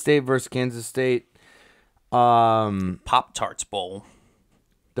NC State versus Kansas State. Pop-Tarts Bowl.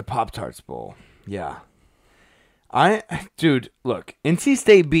 The Pop-Tarts Bowl. Yeah. Dude, look, NC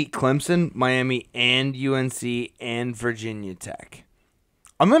State beat Clemson, Miami, and UNC, and Virginia Tech.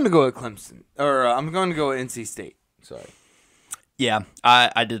 I'm going to go with Clemson. Or I'm going to go with NC State. Sorry. Yeah,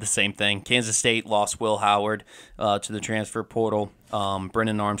 I did the same thing. Kansas State lost Will Howard to the transfer portal.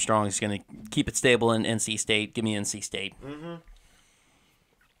 Brennan Armstrong is going to keep it stable in NC State. Give me NC State. Mm-hmm.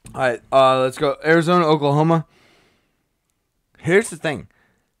 All right, let's go. Arizona, Oklahoma. Here's the thing.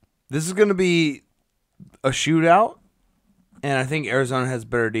 This is going to be a shootout, and I think Arizona has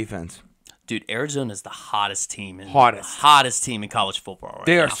better defense. Dude, Arizona is the hottest team in college football right now.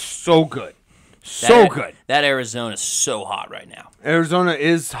 They are so good. Good. That Arizona is so hot right now. Arizona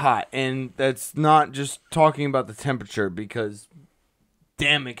is hot, and that's not just talking about the temperature because,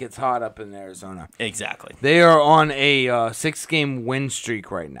 damn, it gets hot up in Arizona. Exactly. They are on a 6-game win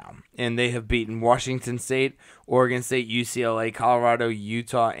streak right now, and they have beaten Washington State, Oregon State, UCLA, Colorado,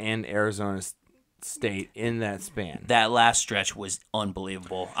 Utah, and Arizona State in that span. That last stretch was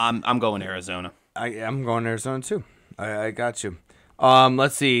unbelievable. I'm going Arizona. I'm going Arizona, too. I got you.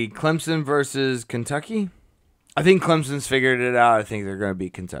 Let's see. Clemson versus Kentucky. I think Clemson's figured it out. I think they're going to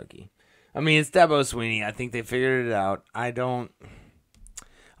beat Kentucky. I mean, it's Dabo Swinney. I think they figured it out. I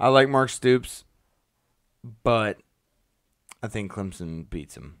like Mark Stoops, but I think Clemson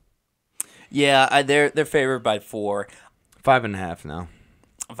beats him. Yeah, they're favored by 4. 5.5 now.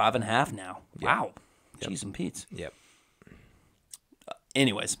 5.5 now. Yep. Wow. Yep. Cheese and Pete's. Yep.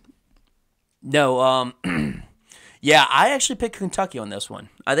 Anyways. No, yeah, I actually picked Kentucky on this one.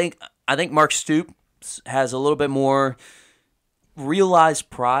 I think Mark Stoops has a little bit more realized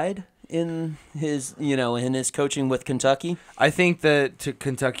pride in his, in his coaching with Kentucky. I think that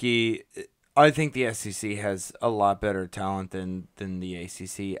I think the SEC has a lot better talent than the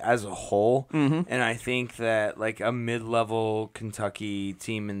ACC as a whole. Mm-hmm. And I think that like a mid-level Kentucky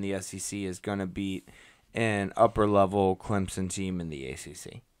team in the SEC is going to beat an upper-level Clemson team in the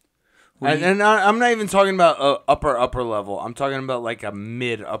ACC. And I'm not even talking about upper level. I'm talking about like a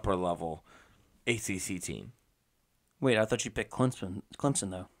mid-upper level ACC team. Wait, I thought you picked Clemson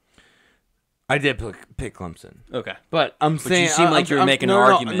though. I did pick Clemson. Okay. But I'm saying... you seem like you're making an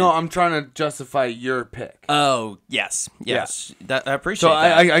argument. No, I'm trying to justify your pick. Oh, yes. Yeah. I appreciate So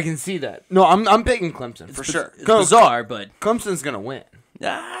that. I can see that. No, I'm picking Clemson for sure. It's bizarre, but... Clemson's going to win.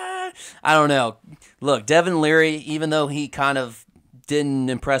 I don't know. Look, Devin Leary, even though he kind of didn't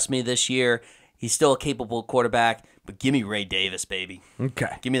impress me this year, he's still a capable quarterback. But give me Ray Davis, baby.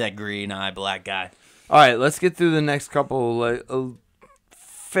 Okay. Give me that green-eyed black guy. All right, let's get through the next couple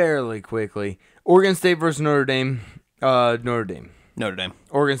fairly quickly. Oregon State versus Notre Dame. Notre Dame.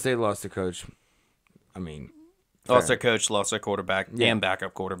 Oregon State lost their coach. I mean... Lost their coach, lost their quarterback, and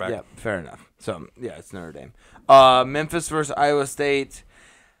backup quarterback. Yeah, fair enough. So, yeah, it's Notre Dame. Memphis versus Iowa State.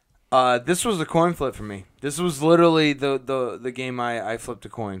 This was a coin flip for me. This was literally the game I flipped a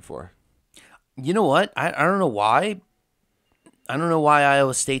coin for. You know what? I don't know why. I don't know why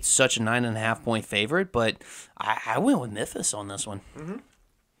Iowa State's such a 9.5 point favorite, but I went with Memphis on this one. Mm-hmm.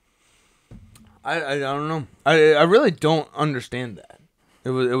 I don't know. I really don't understand that.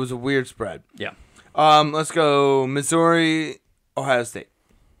 It was a weird spread. Yeah. Let's go Missouri, Ohio State.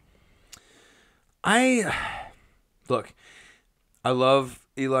 Look, I love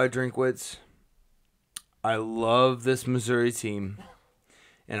Eli Drinkwitz. I love this Missouri team,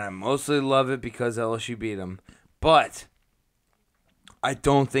 and I mostly love it because LSU beat them. But I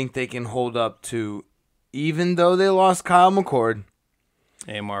don't think they can hold up to, even though they lost Kyle McCord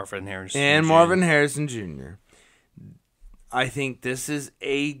And Marvin Harrison. Jr. I think this is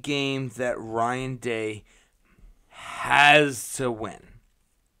a game that Ryan Day has to win.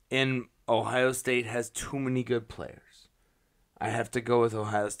 And Ohio State has too many good players. I have to go with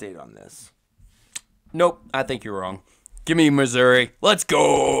Ohio State on this. Nope, I think you're wrong. Give me Missouri. Let's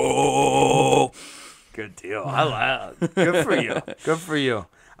go. Good deal. Good for you. Good for you.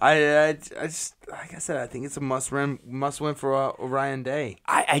 I just, like I said, I think it's a must win for Ryan Day.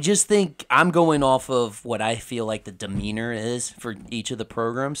 I just think I'm going off of what I feel like the demeanor is for each of the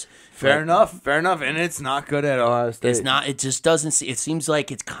programs. Fair enough. And it's not good at Ohio State. It's not. It just doesn't. It seems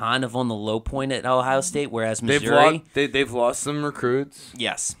like it's kind of on the low point at Ohio State, whereas Missouri, they've lost some recruits.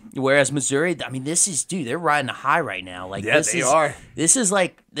 Yes. Whereas Missouri, I mean, they're riding a high right now. Like, yeah, they are. This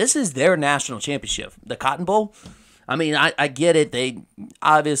is their national championship, the Cotton Bowl. I mean, I get it. They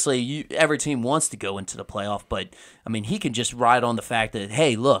obviously every team wants to go into the playoff, but I mean, he can just ride on the fact that,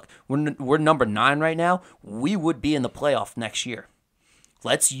 hey, look, we're number 9 right now. We would be in the playoff next year.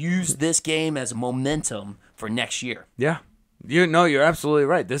 Let's use this game as momentum for next year. Yeah, you're absolutely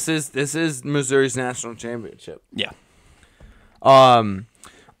right. This is Missouri's national championship. Yeah.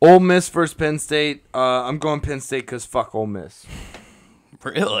 Ole Miss versus Penn State. I'm going Penn State because fuck Ole Miss.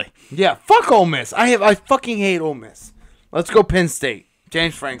 Really? Yeah, fuck Ole Miss. I fucking hate Ole Miss. Let's go Penn State.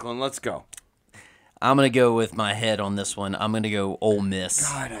 James Franklin, let's go. I'm going to go with my head on this one. I'm going to go Ole Miss.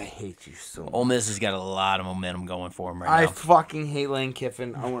 God, I hate you so much. Ole Miss has got a lot of momentum going for him right now. I fucking hate Lane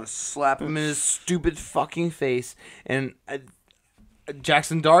Kiffin. I want to slap him in his stupid fucking face. And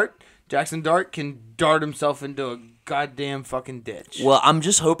Jackson Dart can dart himself into a goddamn fucking ditch. Well, I'm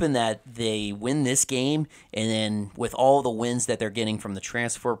just hoping that they win this game, and then with all the wins that they're getting from the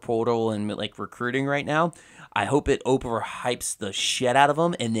transfer portal and like recruiting right now, I hope it overhypes the shit out of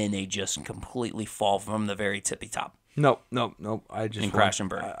them, and then they just completely fall from the very tippy top. Nope. I just crash and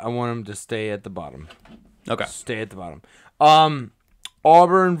burn. I want them to stay at the bottom. Okay. Stay at the bottom.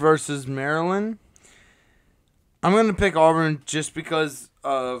 Auburn versus Maryland. I'm going to pick Auburn just because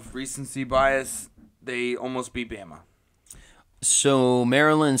of recency bias. They almost beat Bama. So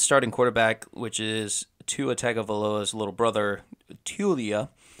Maryland's starting quarterback, which is Tua Tagovailoa's little brother, Tulia.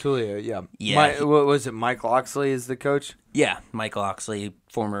 Toledo, yeah. Yeah. What was it? Mike Loxley is the coach? Yeah, Mike Loxley,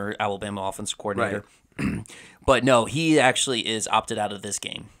 former Alabama offensive coordinator. Right. But no, he actually is opted out of this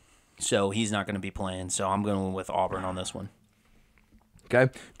game. So he's not going to be playing. So I'm going with Auburn on this one.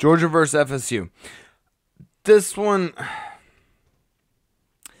 Okay. Georgia versus FSU. This one...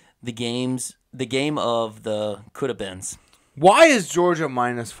 The game of the could-have-beens. Why is Georgia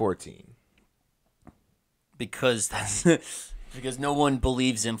minus 14? Because no one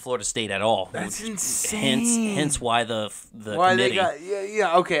believes in Florida State at all. That's insane. Hence why the why committee. They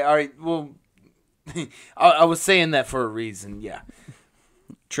got okay, all right. Well, I was saying that for a reason. Yeah,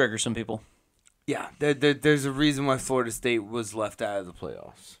 trigger some people. Yeah, there's a reason why Florida State was left out of the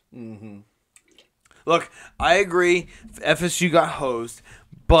playoffs. Mm-hmm. Look, I agree. FSU got hosed,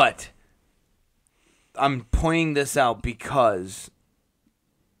 but I'm pointing this out because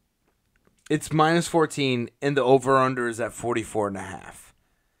it's minus 14 and the over-under is at 44.5.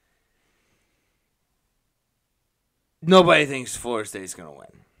 Nobody thinks Florida State's going to win.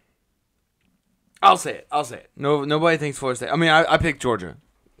 I'll say it. No, nobody thinks Florida State. I mean, I picked Georgia.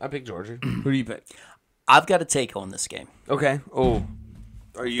 Who do you pick? I've got a take on this game. Okay. Oh,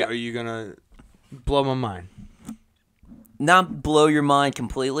 are you going to blow my mind? Not blow your mind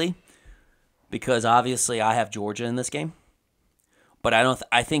completely, because obviously I have Georgia in this game. But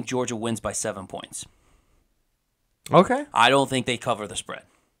I think Georgia wins by 7 points. Okay. I don't think they cover the spread.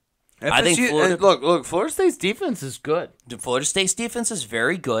 FSU, I think Florida, Florida State's defense is good. Florida State's defense is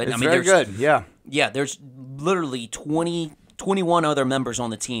very good. It's very good. Yeah. Yeah, there's literally 21 other members on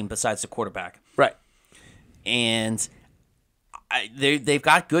the team besides the quarterback. Right. And they've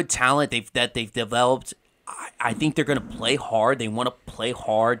got good talent that they've developed. I think they're going to play hard. They want to play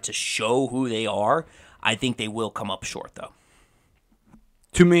hard to show who they are. I think they will come up short, though.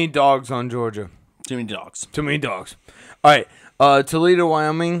 Too many dogs on Georgia. Too many dogs. All right. Toledo,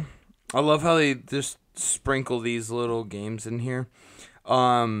 Wyoming. I love how they just sprinkle these little games in here.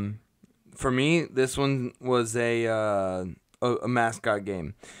 For me, this one was a mascot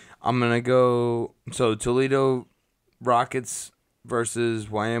game. I'm going to go... So, Toledo Rockets versus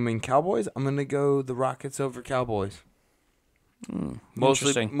Wyoming Cowboys. I'm going to go the Rockets over Cowboys.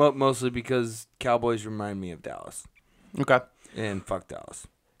 Mostly because Cowboys remind me of Dallas. Okay. And fuck Dallas.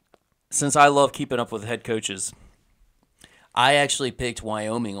 Since I love keeping up with head coaches, I actually picked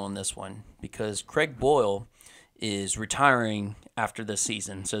Wyoming on this one because Craig Boyle is retiring after this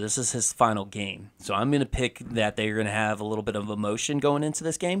season. So this is his final game. So I'm going to pick that they're going to have a little bit of emotion going into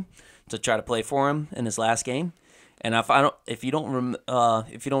this game to try to play for him in his last game. And if you don't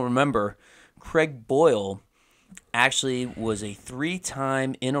remember, Craig Boyle actually was a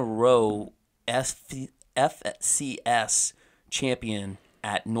 3-time in a row FCS champion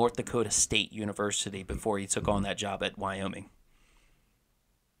at North Dakota State University before he took on that job at Wyoming.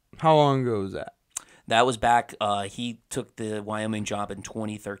 How long ago was that? That was back, he took the Wyoming job in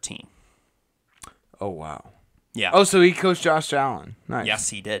 2013. Oh, wow. Yeah. Oh, so he coached Josh Allen. Nice. Yes,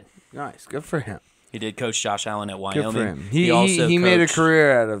 he did. Nice. Good for him. He did coach Josh Allen at Wyoming. Good for him. He made a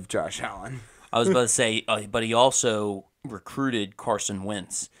career out of Josh Allen. I was about to say, but he also recruited Carson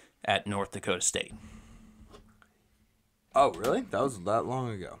Wentz at North Dakota State. Oh, really? That was that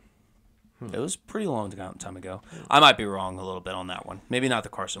long ago. It was a pretty long time ago. I might be wrong a little bit on that one. Maybe not the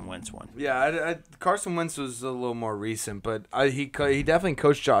Carson Wentz one. Yeah, Carson Wentz was a little more recent, but he definitely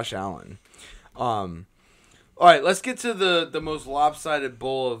coached Josh Allen. All right, let's get to the most lopsided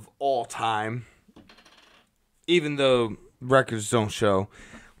bowl of all time, even though records don't show.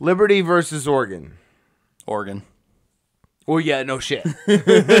 Liberty versus Oregon. Oregon. Well, yeah, no shit.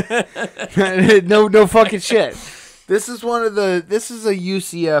 no fucking shit. This is a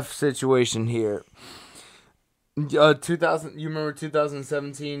UCF situation here. 2000, you remember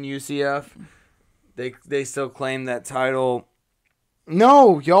 2017 UCF? They still claim that title.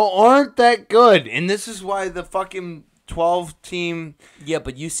 No, y'all aren't that good, and this is why the fucking 12 team. Yeah,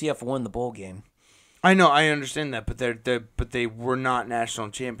 but UCF won the bowl game. I know, I understand that, but they were not national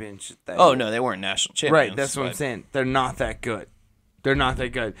champions. Oh no, they weren't national champions. Right, that's what I'm saying. They're not that good.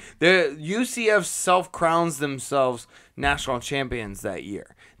 The UCF self-crowns themselves national champions that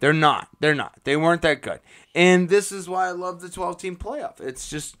year. They're not. They weren't that good. And this is why I love the 12-team playoff. It's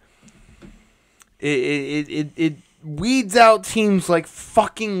just... It weeds out teams like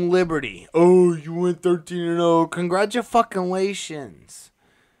fucking Liberty. Oh, you went 13-0. Congratulations.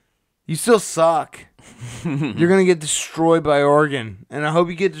 You still suck. You're going to get destroyed by Oregon. And I hope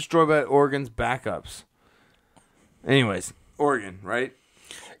you get destroyed by Oregon's backups. Anyways... Oregon, right?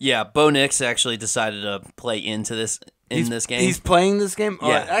 Yeah, Bo Nix actually decided to play into this this game. He's playing this game?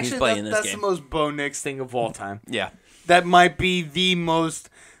 Yeah, actually, he's playing this game. That's the most Bo Nix thing of all time. Yeah. That might be the most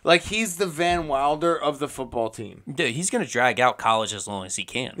Like, he's the Van Wilder of the football team. Dude, he's going to drag out college as long as he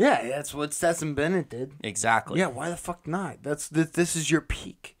can. Yeah, that's what Stetson Bennett did. Exactly. Yeah, why the fuck not? This is your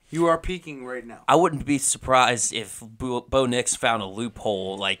peak. You are peaking right now. I wouldn't be surprised if Bo Nix found a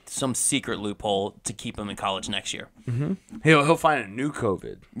loophole, like some secret loophole, to keep him in college next year. Mm-hmm. He'll find a new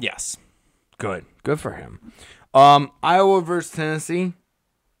COVID. Yes. Good for him. Iowa versus Tennessee.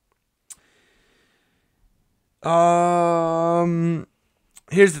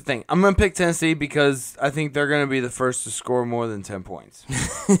 Here's the thing. I'm going to pick Tennessee because I think they're going to be the first to score more than 10 points.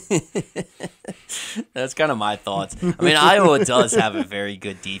 That's kind of my thoughts. I mean, Iowa does have a very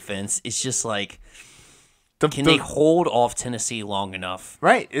good defense. It's just like, can they hold off Tennessee long enough?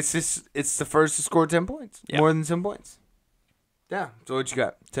 Right. It's the first to score 10 points. Yeah. More than 10 points. Yeah. So what you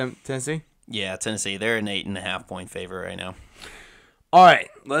got? Tennessee? Yeah, Tennessee. They're an 8.5 point favorite right now. All right.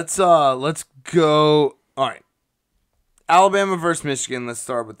 Let's go. All right. Alabama versus Michigan. Let's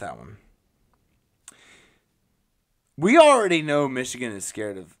start with that one. We already know Michigan is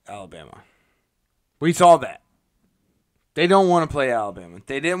scared of Alabama. We saw that. They don't want to play Alabama.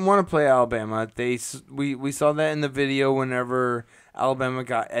 They didn't want to play Alabama. We saw that in the video whenever Alabama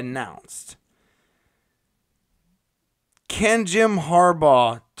got announced. Can Jim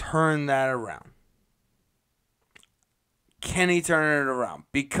Harbaugh turn that around? Can he turn it around?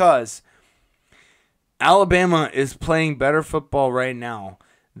 Because Alabama is playing better football right now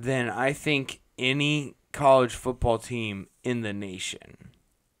than I think any college football team in the nation.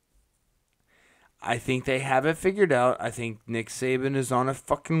 I think they have it figured out. I think Nick Saban is on a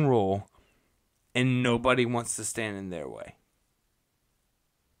fucking roll, and nobody wants to stand in their way.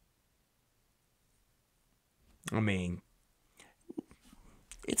 I mean,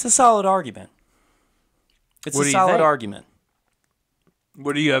 it's a solid argument. It's a solid argument.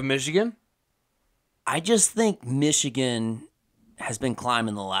 What do you have, Michigan? I just think Michigan has been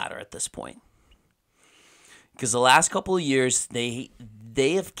climbing the ladder at this point. Because the last couple of years, they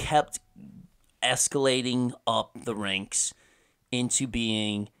have kept escalating up the ranks into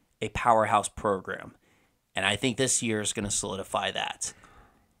being a powerhouse program. And I think this year is going to solidify that.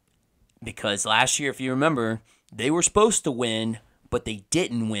 Because last year, if you remember, they were supposed to win, but they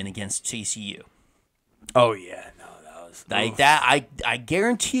didn't win against TCU. Oh, yeah. Like that, I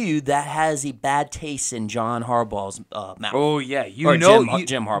guarantee you that has a bad taste in John Harbaugh's mouth. Oh yeah, Jim Harbaugh's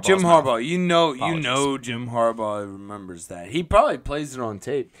Jim mouth. Harbaugh. You know Jim Harbaugh remembers that. He probably plays it on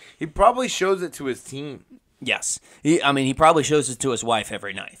tape. He probably shows it to his team. Yes, he probably shows it to his wife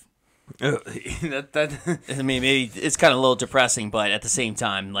every night. I mean, maybe it's kind of a little depressing, but at the same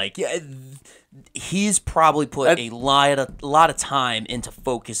time, like, yeah, he's probably put a lot of time into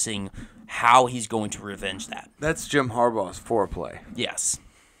focusing how he's going to revenge that. That's Jim Harbaugh's foreplay. Yes.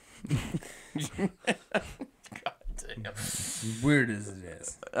 God damn. Weird as it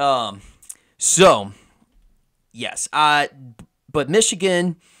is. So, yes. But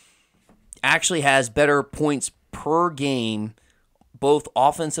Michigan actually has better points per game, both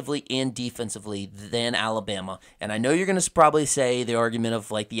offensively and defensively, than Alabama. And I know you're going to probably say the argument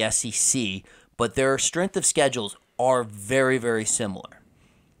of like the SEC, but their strength of schedules are very, very similar.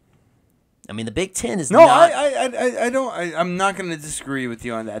 I mean, the Big Ten is not... I'm not going to disagree with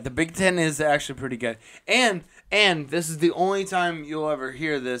you on that. The Big Ten is actually pretty good. And this is the only time you'll ever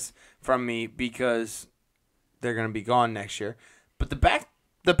hear this from me because they're going to be gone next year. But the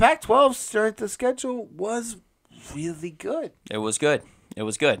Pac-12 strength of schedule was really good. It was good.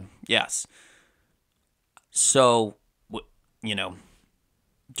 Yes. So, Jim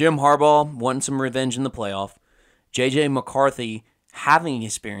Harbaugh won some revenge in the playoff. J.J. McCarthy having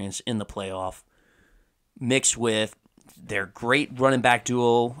experience in the playoff mixed with their great running back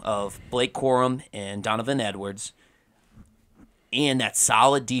duo of Blake Corum and Donovan Edwards and that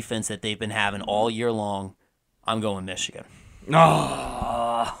solid defense that they've been having all year long, I'm going Michigan.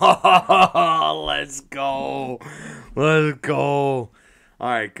 Oh, let's go. All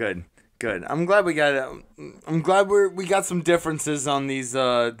right, good. I'm glad we got we got some differences on these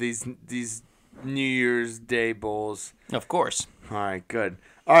New Year's Day bowls. Of course. All right, good.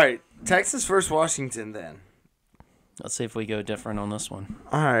 All right, Texas versus Washington then. Let's see if we go different on this one.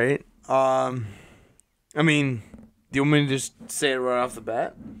 All right. I mean, do you want me to just say it right off the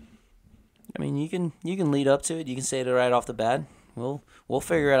bat? I mean, you can lead up to it. You can say it right off the bat. We'll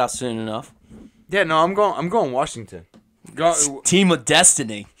figure it out soon enough. Yeah, no, I'm going Washington. Team of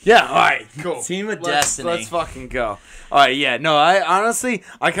Destiny. Yeah, all right, cool. Team of Destiny. Let's fucking go. All right, yeah, no, I honestly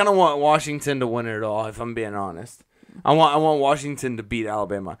kind of want Washington to win it all, if I'm being honest. I want Washington to beat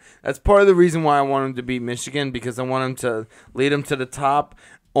Alabama. That's part of the reason why I want them to beat Michigan, because I want them to lead them to the top,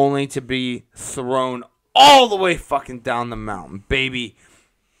 only to be thrown all the way fucking down the mountain, baby.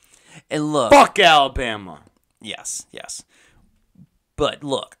 And look. Fuck Alabama. Yes. But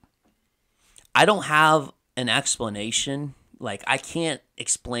look, I don't have an explanation. Like, I can't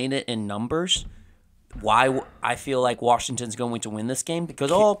explain it in numbers why I feel like Washington's going to win this game,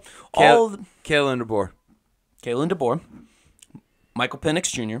 because Kalen DeBoer, Michael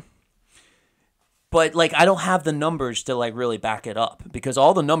Penix Jr., but, like, I don't have the numbers to, like, really back it up, because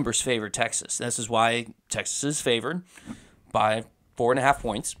all the numbers favor Texas. This is why Texas is favored by 4.5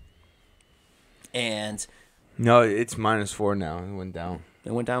 points. And no, it's -4 now. It went down.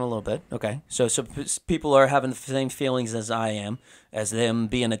 It went down a little bit. Okay. So people are having the same feelings as I am, as them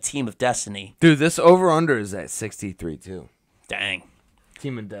being a team of destiny. Dude, this over-under is at 63, too. Dang.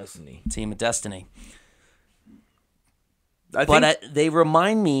 Team of destiny. Team of destiny. They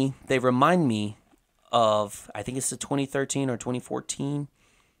remind me of, I think it's the 2013 or 2014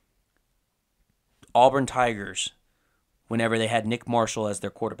 Auburn Tigers, whenever they had Nick Marshall as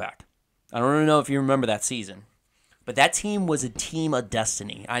their quarterback. I don't know if you remember that season. But that team was a team of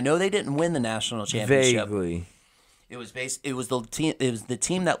destiny. I know they didn't win the national championship. Vaguely. It was the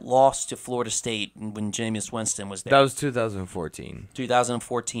team that lost to Florida State when Jameis Winston was there. That was 2014.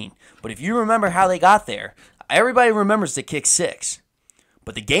 2014. But if you remember how they got there, everybody remembers the kick six.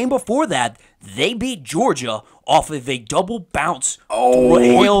 But the game before that, they beat Georgia off of a double bounce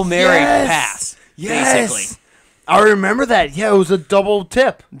Hail Mary pass. Basically. I remember that. Yeah, it was a double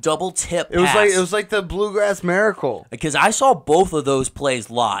tip. Double tip It was like the Bluegrass Miracle. Because I saw both of those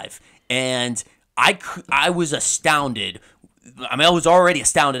plays live, and I was astounded. I mean, I was already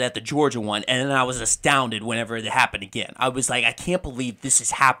astounded at the Georgia one, and then I was astounded whenever it happened again. I was like, I can't believe this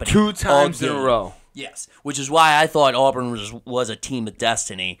is happening 2 times in a row. Yes, which is why I thought Auburn was a team of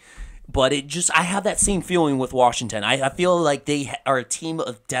destiny. But I have that same feeling with Washington. I feel like they are a team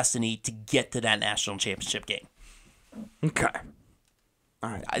of destiny to get to that national championship game. Okay. All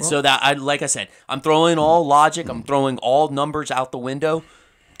right. Well, so like I said, I'm throwing all logic. I'm throwing all numbers out the window.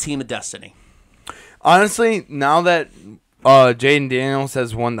 Team of destiny. Honestly, now that Jaden Daniels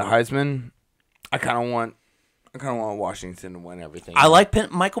has won the Heisman, I kind of want Washington to win everything. I like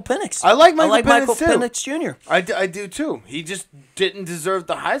Michael Penix. I like Michael Penix Jr. I do too. He just didn't deserve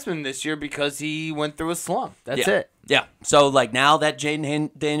the Heisman this year because he went through a slump. That's it. Yeah. So like now that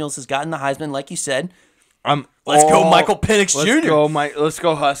Jaden Daniels has gotten the Heisman, like you said, let's go Michael Penix Jr. Let's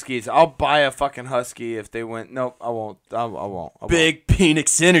go Huskies. I'll buy a fucking Husky if they win. Nope, I won't. I won't. Big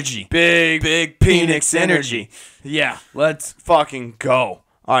Penix energy. Big Penix energy. Yeah, let's fucking go.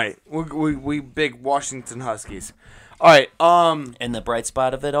 All right, we big Washington Huskies. All right. And the bright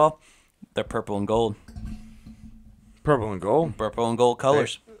spot of it all, they're purple and gold. Purple and gold. Purple and gold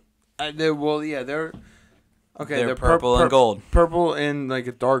colors. They're okay. They're purple and gold. Purple and like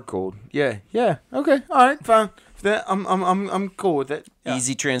a dark gold. Yeah. Okay. All right. Fine. I'm cool with it. Yeah.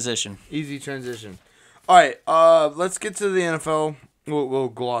 Easy transition. All right. Let's get to the NFL. We'll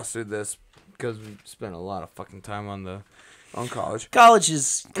gloss through this because we spent a lot of fucking time on college. College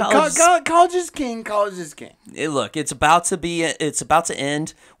is king. College is king. Look, it's about to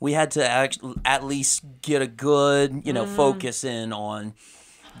end. We had to at least get a good, focus in on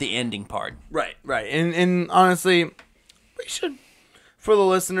the ending part. Right. And honestly, we should, for the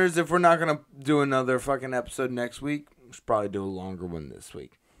listeners, if we're not going to do another fucking episode next week, we should probably do a longer one this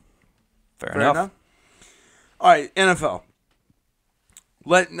week. Fair enough. All right, NFL.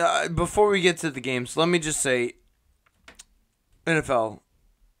 Before we get to the games, let me just say, NFL,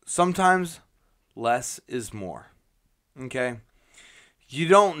 sometimes less is more. Okay? You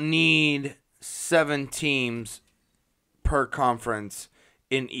don't need 7 teams per conference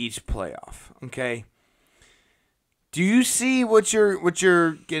in each playoff. Okay? Do you see what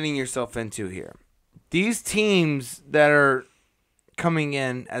you're getting yourself into here? These teams that are coming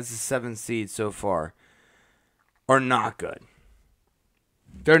in as the 7th seed so far are not good.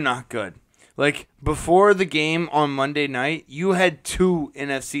 They're not good. Like, before the game on Monday night, you had 2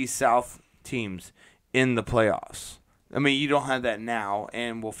 NFC South teams in the playoffs. I mean, you don't have that now,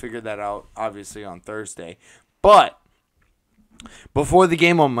 and we'll figure that out, obviously, on Thursday. But before the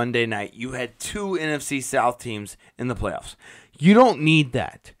game on Monday night, you had 2 NFC South teams in the playoffs. You don't need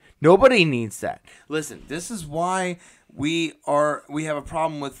that. Nobody needs that. Listen, this is why we have a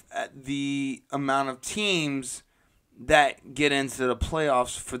problem with the amount of teams that get into the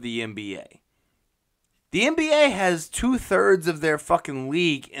playoffs for the NBA. The NBA has 2/3 of their fucking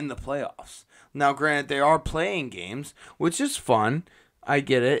league in the playoffs. Now, granted, they are playing games, which is fun. I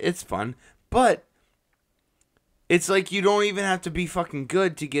get it. It's fun. But it's like you don't even have to be fucking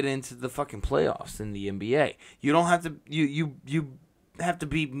good to get into the fucking playoffs in the NBA. You don't have to you have to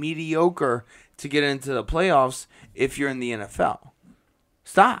be mediocre to get into the playoffs if you're in the NFL.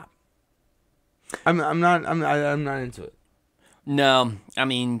 Stop. I'm not into it. No, I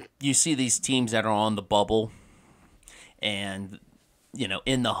mean, you see these teams that are on the bubble and,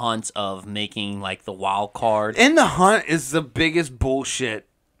 in the hunt of making, like, the wild card. In the hunt is the biggest bullshit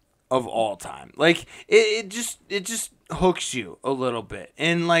of all time. Like, it just hooks you a little bit.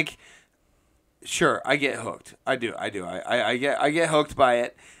 And, like, sure, I get hooked. I do. I get hooked by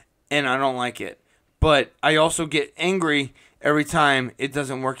it, and I don't like it. But I also get angry every time it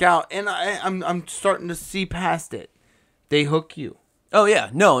doesn't work out, and I'm starting to see past it. They hook you. Oh, yeah.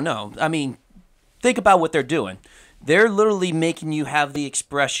 No. I mean, think about what they're doing. They're literally making you have the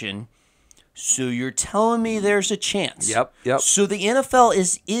expression, so you're telling me there's a chance. Yep. So the NFL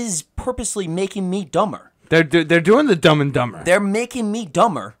is purposely making me dumber. They're doing the Dumb and Dumber. They're making me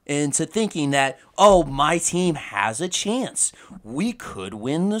dumber into thinking that, oh, my team has a chance. We could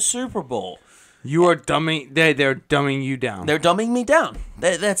win the Super Bowl. You are dumbing. They're dumbing you down. They're dumbing me down.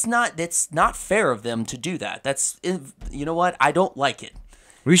 That's not fair of them to do that. You know what? I don't like it.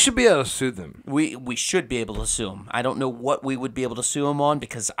 We should be able to sue them. We should be able to sue them. I don't know what we would be able to sue them on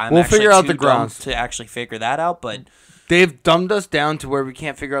because I'm we'll actually figure out too the grounds dumb to actually figure that out. But they've dumbed us down to where we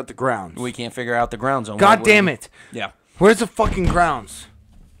can't figure out the grounds. we can't figure out the grounds on. God damn it! Yeah. Where's the fucking grounds?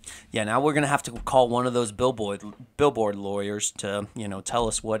 Yeah, now we're gonna have to call one of those billboard lawyers to tell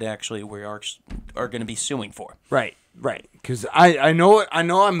us what actually we are gonna be suing for. Right. Because I know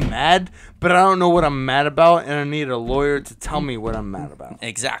I'm mad, but I don't know what I'm mad about, and I need a lawyer to tell me what I'm mad about.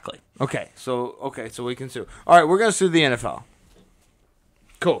 Exactly. Okay, so we can sue. All right, we're gonna sue the NFL.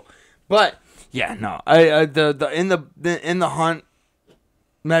 Cool, but yeah, no, in the hunt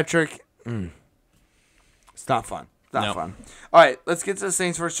metric, it's not fun. Not fun. All right, let's get to the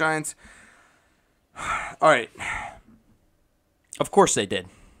Saints versus Giants. All right. Of course they did.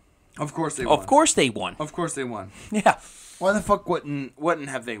 Of course they won. Of course they won. Of course they won. Yeah. Why the fuck wouldn't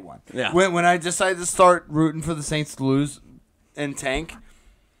have they won? Yeah. When I decided to start rooting for the Saints to lose and tank,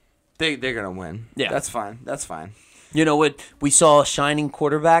 they're gonna win. Yeah. That's fine. You know what? We saw a shining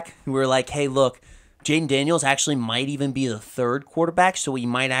quarterback. We were like, hey, look, Jaden Daniels actually might even be the third quarterback, so he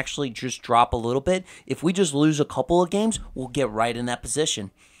might actually just drop a little bit. If we just lose a couple of games, we'll get right in that position.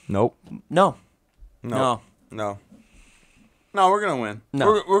 Nope. No, we're gonna win.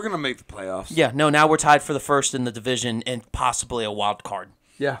 No. We're gonna make the playoffs. Yeah, no, now we're tied for the first in the division and possibly a wild card.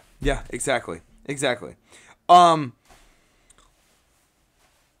 Yeah, exactly. So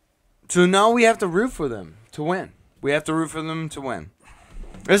now we have to root for them to win.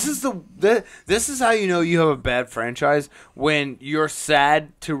 This is how you know you have a bad franchise, when you're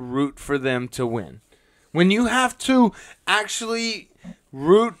sad to root for them to win. When you have to actually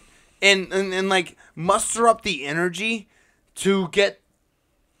root and like muster up the energy to get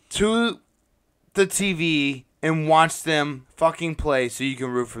to the TV and watch them fucking play so you can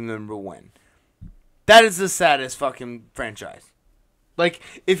root for them to win. That is the saddest fucking franchise. Like,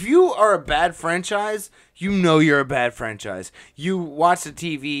 if you are a bad franchise, you know you're a bad franchise. You watch the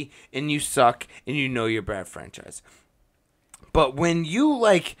TV and you suck and you know you're a bad franchise. But when you,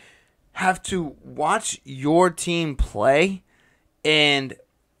 like, have to watch your team play and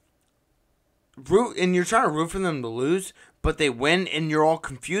you're trying to root for them to lose, but they win and you're all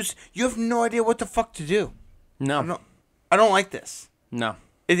confused, you have no idea what the fuck to do. No. I don't like this. No.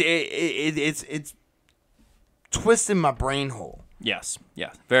 It's twisting my brain hole. Yes.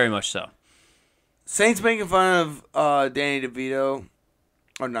 Yeah. Very much so. Saints making fun of Danny DeVito.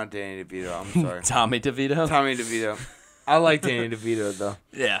 Or not Danny DeVito, I'm sorry. Tommy DeVito. I like Danny DeVito, though.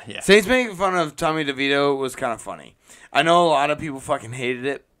 Yeah. Saints making fun of Tommy DeVito was kind of funny. I know a lot of people fucking hated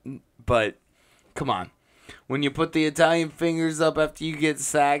it, but come on. When you put the Italian fingers up after you get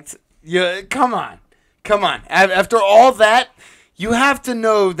sacked, come on. After all that, you have to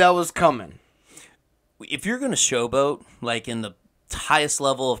know that was coming. If you're going to showboat, like in the highest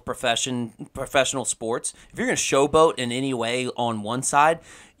level of professional sports, if you're going to showboat in any way on one side,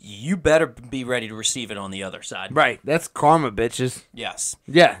 you better be ready to receive it on the other side. Right, that's karma, bitches. Yes.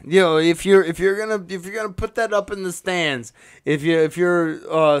 Yeah, if you're gonna put that up in the stands, if you're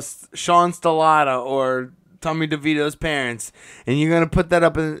Sean Stellata or Tommy DeVito's parents, and you're gonna put that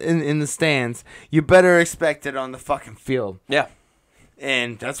up in the stands, you better expect it on the fucking field. Yeah.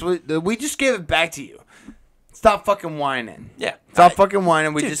 And that's what we just gave it back to you. Stop fucking whining. Yeah. Stop fucking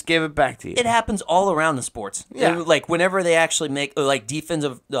whining. We just gave it back to you. It happens all around the sports. Yeah. Like whenever they actually make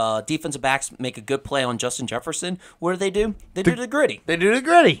defensive backs make a good play on Justin Jefferson, what do? They do the gritty.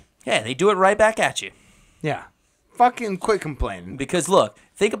 Yeah, they do it right back at you. Yeah. Fucking quit complaining. Because look,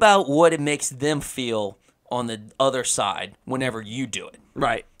 think about what it makes them feel on the other side whenever you do it.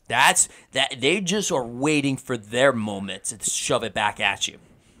 Right. That they just are waiting for their moment to shove it back at you.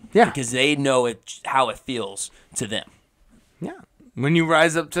 Yeah. Because they know how it feels to them. Yeah. When you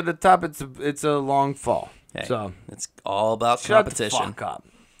rise up to the top, it's a long fall. Hey, so it's all about shut competition. the fuck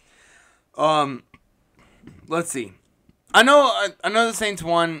up. Let's see. I know the Saints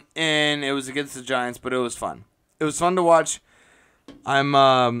won, and it was against the Giants, but it was fun. It was fun to watch.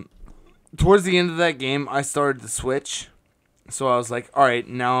 I'm towards the end of that game, I started to switch. So I was like, all right,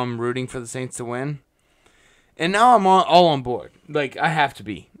 now I'm rooting for the Saints to win. And now I'm all on board. Like, I have to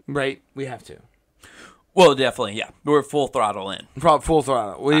be, right? We have to. Well, definitely, yeah. We're full throttle in. Full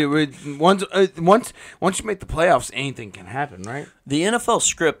throttle. Once you make the playoffs, anything can happen, right? The NFL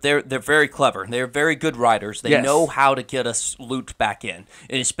script, they're very clever. They're very good writers. They know how to get us looped back in.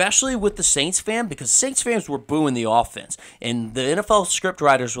 And especially with the Saints fan, because Saints fans were booing the offense. And the NFL script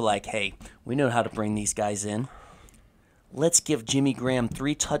writers were like, hey, we know how to bring these guys in. Let's give Jimmy Graham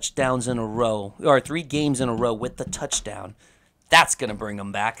 3 touchdowns in a row, or 3 games in a row with the touchdown. That's going to bring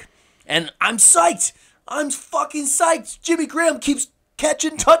them back. And I'm psyched. I'm fucking psyched. Jimmy Graham keeps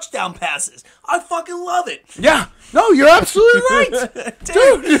catching touchdown passes. I fucking love it. Yeah. No, you're absolutely right.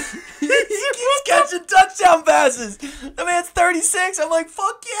 Dude. He keeps catching touchdown passes. The man's 36. I'm like,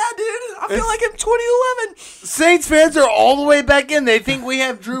 fuck yeah, dude. I feel like I'm 2011. Saints fans are all the way back in. They think we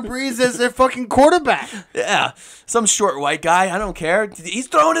have Drew Brees as their fucking quarterback. Yeah. Some short white guy. I don't care. He's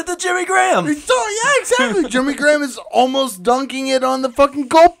throwing it to Jimmy Graham. Yeah, exactly. Jimmy Graham is almost dunking it on the fucking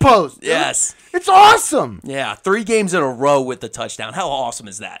goalpost. Dude. Yes. It's awesome. Yeah. 3 games in a row with the touchdown. How awesome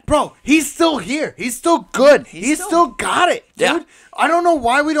is that? Bro, he's still here. He's still good. He's still got it, dude. Yeah. I don't know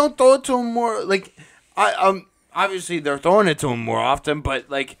why we don't throw it to him more. Like, obviously they're throwing it to him more often, but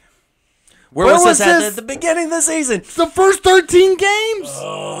like, where was this at the beginning of the season? It's the first 13 games.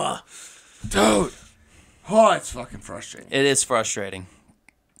 Dude. Oh, it's fucking frustrating. It is frustrating.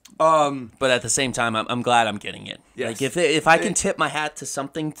 But at the same time, I'm glad I'm getting it. Yes. Like if I can tip my hat to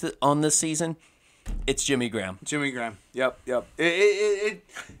something on this season, it's Jimmy Graham. Jimmy Graham. Yep.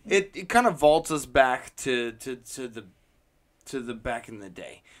 It kind of vaults us back to the back in the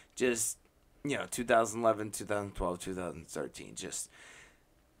day. Just 2011, 2012, 2013. Just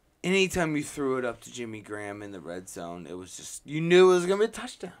anytime you threw it up to Jimmy Graham in the red zone, it was just you knew it was gonna be a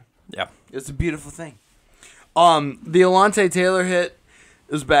touchdown. Yeah, it's a beautiful thing. The Alontae Taylor hit.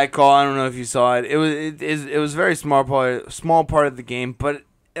 It was a bad call. I don't know if you saw it. It was a very small part of the game, but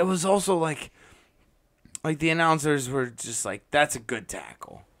it was also like the announcers were just like, "That's a good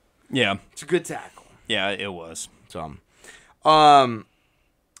tackle." Yeah, it's a good tackle. Yeah, it was. So,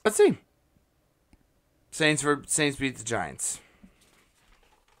 let's see. Saints beat the Giants.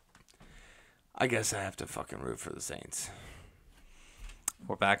 I guess I have to fucking root for the Saints.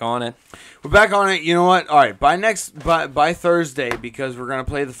 We're back on it. We're back on it. You know what? All right, by Thursday, because we're gonna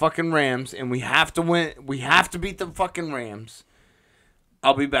play the fucking Rams and we have to win. We have to beat the fucking Rams.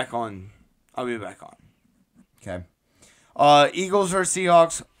 I'll be back on. Okay. Eagles versus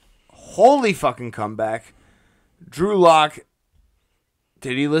Seahawks. Holy fucking comeback. Drew Lock.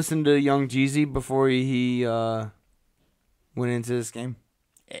 Did he listen to Young Jeezy before he went into this game?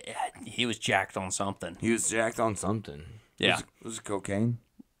 He was jacked on something. Yeah. Was it cocaine?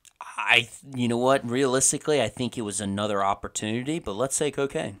 You know what? Realistically, I think it was another opportunity, but let's say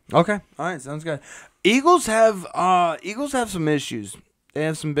cocaine. Okay. All right. Sounds good. Eagles have some issues. They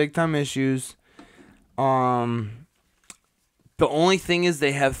have some big time issues. The only thing is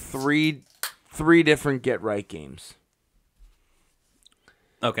they have three different get right games.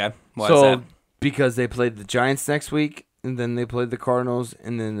 Okay. Why is that? Because they played the Giants next week, and then they played the Cardinals,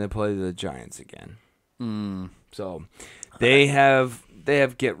 and then they played the Giants again. So they have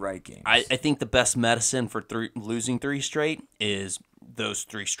get right games. I think the best medicine for losing 3 straight is those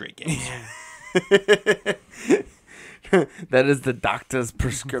 3 straight games. That is the doctor's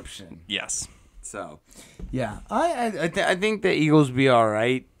prescription. Yes. So, yeah, I think the Eagles will be all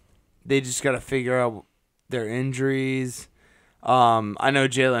right. They just got to figure out their injuries. I know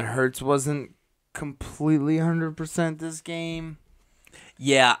Jalen Hurts wasn't completely 100% this game.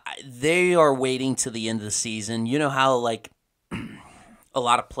 Yeah, they are waiting to the end of the season. You know how, like, a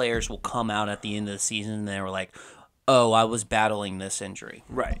lot of players will come out at the end of the season and they were like, oh, I was battling this injury.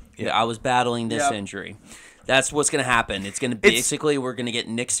 Right. Yeah, I was battling this injury. That's what's going to happen. It's going to basically, we're going to get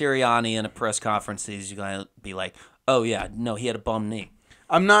Nick Sirianni in a press conference. He's going to be like, oh, yeah, no, he had a bum knee.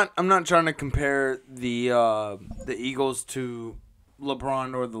 I'm not trying to compare the Eagles to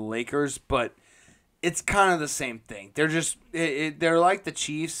LeBron or the Lakers, but it's kind of the same thing. They're just they're like the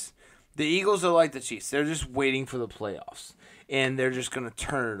Chiefs. The Eagles are like the Chiefs. They're just waiting for the playoffs, and they're just gonna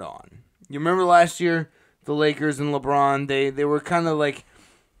turn it on. You remember last year, the Lakers and LeBron? They were kind of like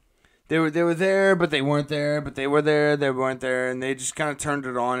They were there, but they weren't there. But they were there, they weren't there, and they just kind of turned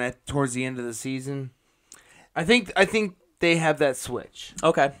it on towards the end of the season. I think they have that switch.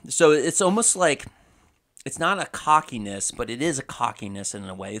 Okay, so it's almost like it's not a cockiness, but it is a cockiness in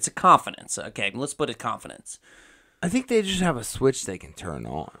a way. It's a confidence. Okay, let's put it confidence. I think they just have a switch they can turn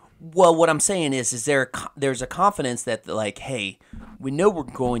on. Well, what I'm saying is there's a confidence that, like, hey, we know we're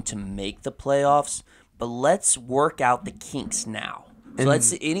going to make the playoffs, but let's work out the kinks now. So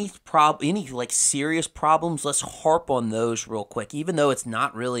let's any like serious problems, let's harp on those real quick. Even though it's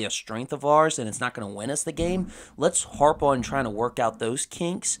not really a strength of ours and it's not going to win us the game, let's harp on trying to work out those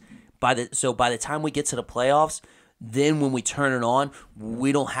kinks. By the time we get to the playoffs, then when we turn it on,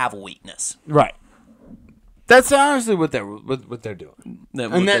 we don't have a weakness. Right. That's honestly what they're doing.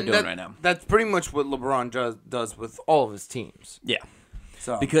 Right now. That's pretty much what LeBron does with all of his teams. Yeah.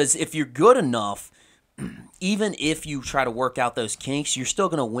 So because if you're good enough, even if you try to work out those kinks, you're still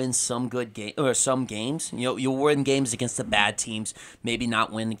going to win some some games. You know, you'll win games against the bad teams, maybe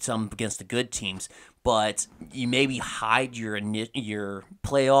not win some against the good teams, but you maybe hide your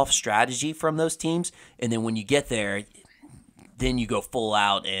playoff strategy from those teams, and then when you get there, then you go full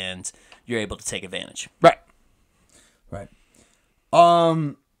out and you're able to take advantage. Right.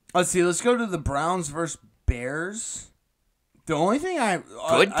 Let's see. Let's go to the Browns versus Bears. The only thing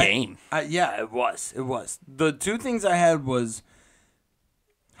good game. Yeah, it was. The two things I had was,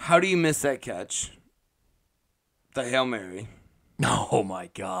 how do you miss that catch? The Hail Mary. Oh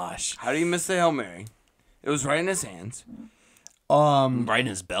my gosh. How do you miss the Hail Mary? It was right in his hands. Right in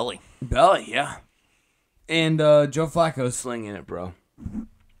his belly. Belly, yeah. And Joe Flacco's slinging it, bro.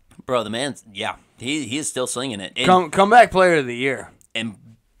 Bro, the man's, yeah, he is still slinging it. And, comeback player of the year. And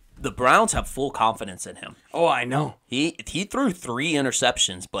the Browns have full confidence in him. Oh, I know. He threw 3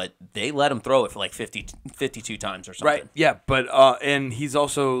 interceptions, but they let him throw it for like 52 times or something. Right, yeah, but and he's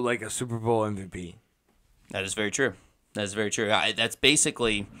also like a Super Bowl MVP. That is very true. That's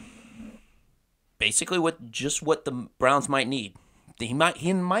basically what the Browns might need. He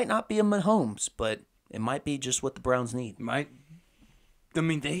might not be a Mahomes, but it might be just what the Browns need.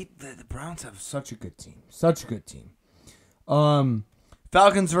 The Browns have such a good team.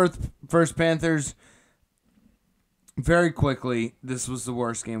 Falcons versus Panthers. Very quickly, this was the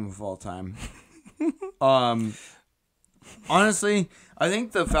worst game of all time. Honestly, I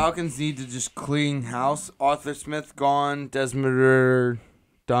think the Falcons need to just clean house. Arthur Smith gone. Desmond Ridder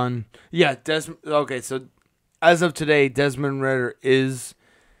done. Yeah, okay, so as of today, Desmond Ridder is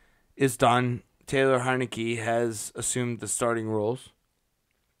done. Taylor Heineke has assumed the starting roles.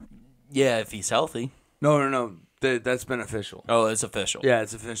 Yeah, if he's healthy. No. That's been official. Oh, it's official. Yeah,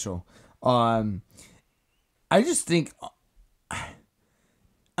 it's official. I just think,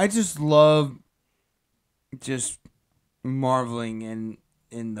 I just love just marveling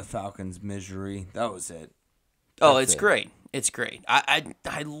in the Falcons' misery. That was it. It's great. It's great.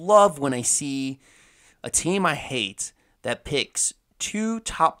 I love when I see a team I hate that picks 2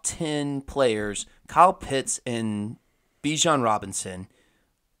 top 10 players, Kyle Pitts and Bijan Robinson,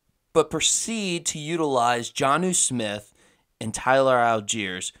 but proceed to utilize Jonnu Smith and Tyler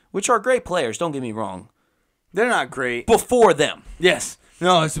Algiers, which are great players, don't get me wrong. They're not great. Before them. Yes.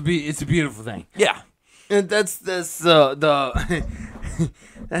 No, it's a beautiful thing. Yeah. And that's that's a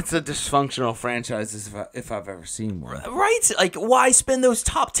dysfunctional franchise if I've ever seen one. Right? Like, why spend those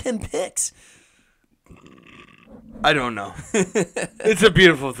top 10 picks? I don't know. It's a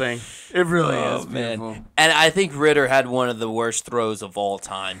beautiful thing. It really is beautiful. Man. And I think Ridder had one of the worst throws of all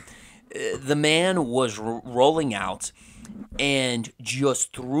time. The man was rolling out and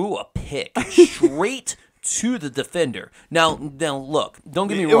just threw a pick straight to the defender. Now look, don't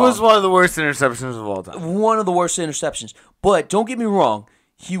get me wrong. It was one of the worst interceptions of all time. One of the worst interceptions. But don't get me wrong,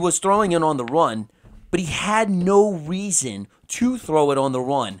 he was throwing it on the run, but he had no reason to throw it on the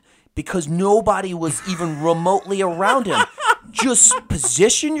run because nobody was even remotely around him. Just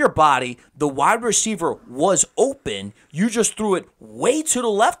position your body. The wide receiver was open. You just threw it way to the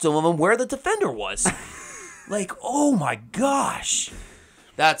left of him where the defender was. Like, oh my gosh.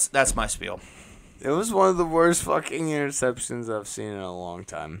 That's my spiel. It was one of the worst fucking interceptions I've seen in a long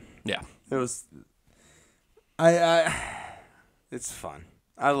time. Yeah. It was. It's fun.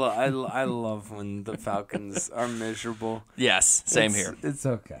 I love when the Falcons are miserable. Yes, same here. It's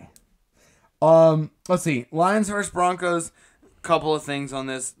okay. Let's see. Lions versus Broncos. Couple of things on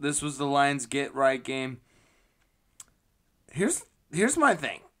this. This was the Lions get right game. Here's my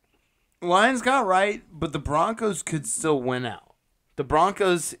thing. Lions got right, but the Broncos could still win out. The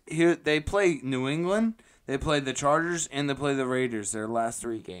Broncos here, they play New England, they play the Chargers, and they play the Raiders their last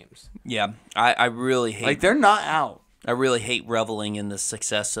 3 games. Yeah, I really hate. Like, they're not out. I really hate reveling in the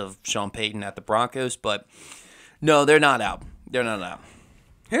success of Sean Payton at the Broncos, but no, they're not out. They're not out.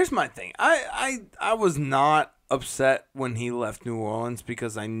 Here's my thing. I was not upset when he left New Orleans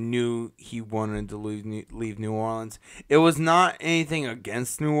because I knew he wanted to leave New Orleans. It was not anything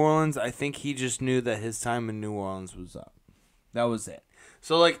against New Orleans. I think he just knew that his time in New Orleans was up. That was it.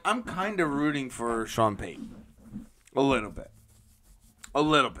 So, like, I'm kind of rooting for Sean Payton. A little bit. A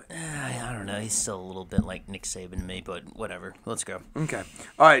little bit. I don't know. He's still a little bit like Nick Saban to me, but whatever. Let's go. Okay.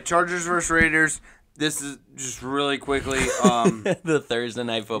 All right, Chargers versus Raiders. This is just really quickly. The Thursday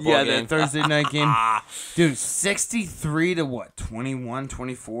night football game. Yeah, the Thursday night game. Dude, 63 to what? 21,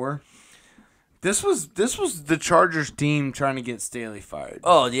 24? This was the Chargers team trying to get Staley fired.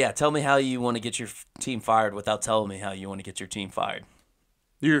 Oh, yeah. Tell me how you want to get your team fired without telling me how you want to get your team fired.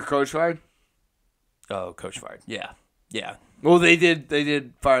 Your coach fired? Oh, coach fired. Yeah. Yeah. Well, they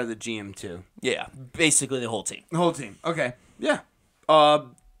did fire the GM too. Yeah. Basically the whole team. The whole team. Okay. Yeah.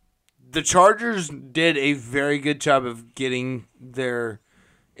 The Chargers did a very good job of getting their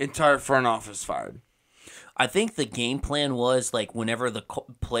entire front office fired. I think the game plan was like whenever the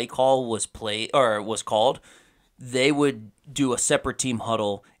play call was called, they would do a separate team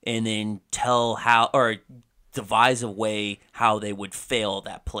huddle and then tell how or devise a way how they would fail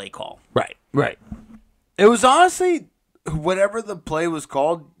that play call. Right. Right. It was honestly whatever the play was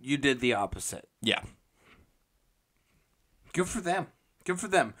called, you did the opposite. Yeah. Good for them. Good for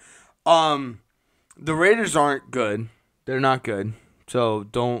them. The Raiders aren't good. They're not good. So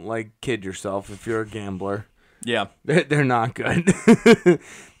don't kid yourself if you're a gambler. Yeah. They're not good.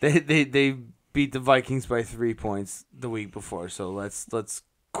 they beat the Vikings by 3 points the week before. So let's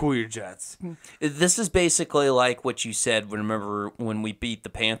cool your jets. This is basically like what you said when we beat the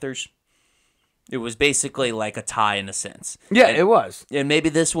Panthers. It was basically like a tie in a sense. Yeah, it was. And maybe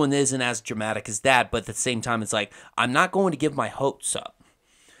this one isn't as dramatic as that, but at the same time, it's like, I'm not going to give my hopes up.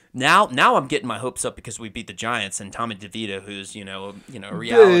 Now I'm getting my hopes up because we beat the Giants and Tommy DeVito, who's, a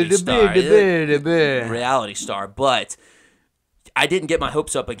reality star. Reality star. But I didn't get my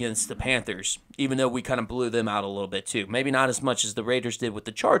hopes up against the Panthers, even though we kind of blew them out a little bit too. Maybe not as much as the Raiders did with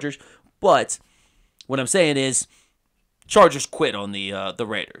the Chargers, but what I'm saying is, Chargers quit on the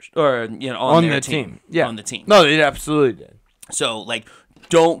Raiders, or on their team. Yeah, on the team. No, they absolutely did. So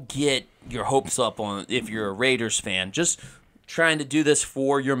don't get your hopes up on if you're a Raiders fan. Just trying to do this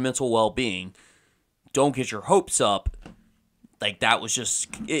for your mental well-being. Don't get your hopes up. That was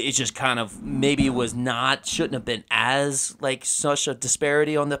it's just kind of maybe shouldn't have been as such a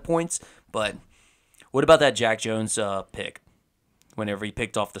disparity on the points. But what about that Jack Jones pick? Whenever he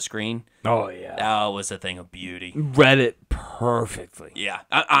picked off the screen. Oh, yeah. That was a thing of beauty. Read it perfectly. Yeah.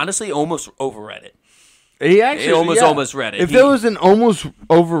 I honestly almost overread it. He actually almost read it. If there was an almost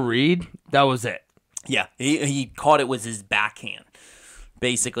overread, that was it. Yeah. He caught it with his backhand.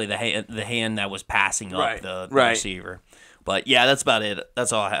 Basically, the hand that was passing up the receiver. But, yeah, that's about it.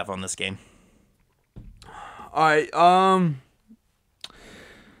 That's all I have on this game. All right.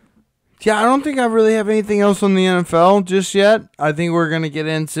 Yeah, I don't think I really have anything else on the NFL just yet. I think we're gonna get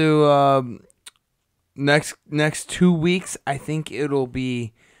into next 2 weeks. I think that'll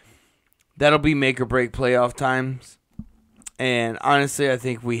be make or break playoff times. And honestly, I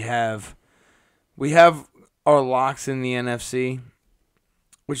think we have our locks in the NFC,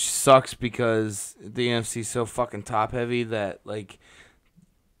 which sucks because the NFC is so fucking top heavy that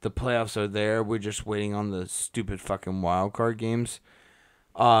the playoffs are there. We're just waiting on the stupid fucking wild card games.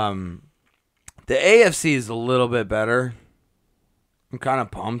 The AFC is a little bit better. I'm kind of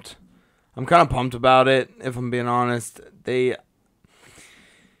pumped. About it, if I'm being honest. I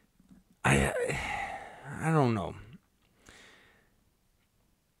don't know.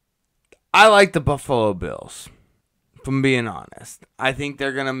 I like the Buffalo Bills, if I'm being honest. I think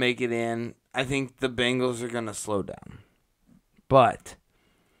they're going to make it in. I think the Bengals are going to slow down. But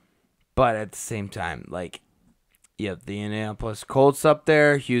at the same time, you have the Indianapolis Colts up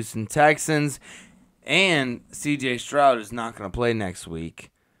there, Houston Texans, and C.J. Stroud is not going to play next week.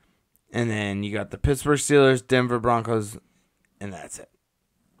 And then you got the Pittsburgh Steelers, Denver Broncos, and that's it.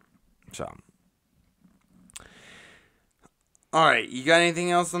 So, all right, you got anything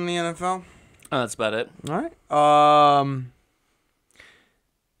else on the NFL? That's about it. All right.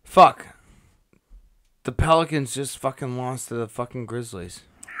 Fuck. The Pelicans just fucking lost to the fucking Grizzlies.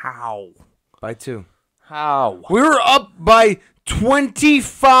 How? By 2. How? We were up by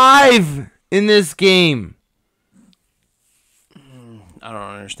 25 in this game. I don't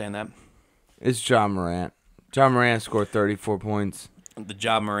understand that. It's John Morant. John Morant scored 34 points. The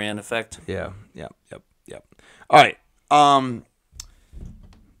John Morant effect. Yeah. All right.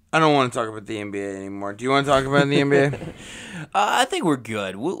 I don't want to talk about the NBA anymore. Do you want to talk about the NBA? I think we're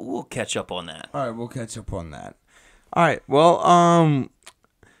good. We'll catch up on that. All right, we'll catch up on that. All right. Well,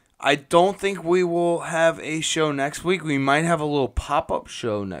 I don't think we will have a show next week. We might have a little pop-up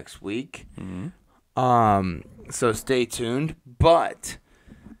show next week. So stay tuned. But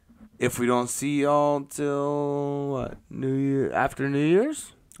if we don't see y'all till after New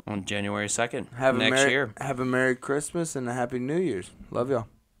Year's, On January 2nd have next year. Have a Merry Christmas and a Happy New Year's. Love y'all.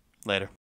 Later.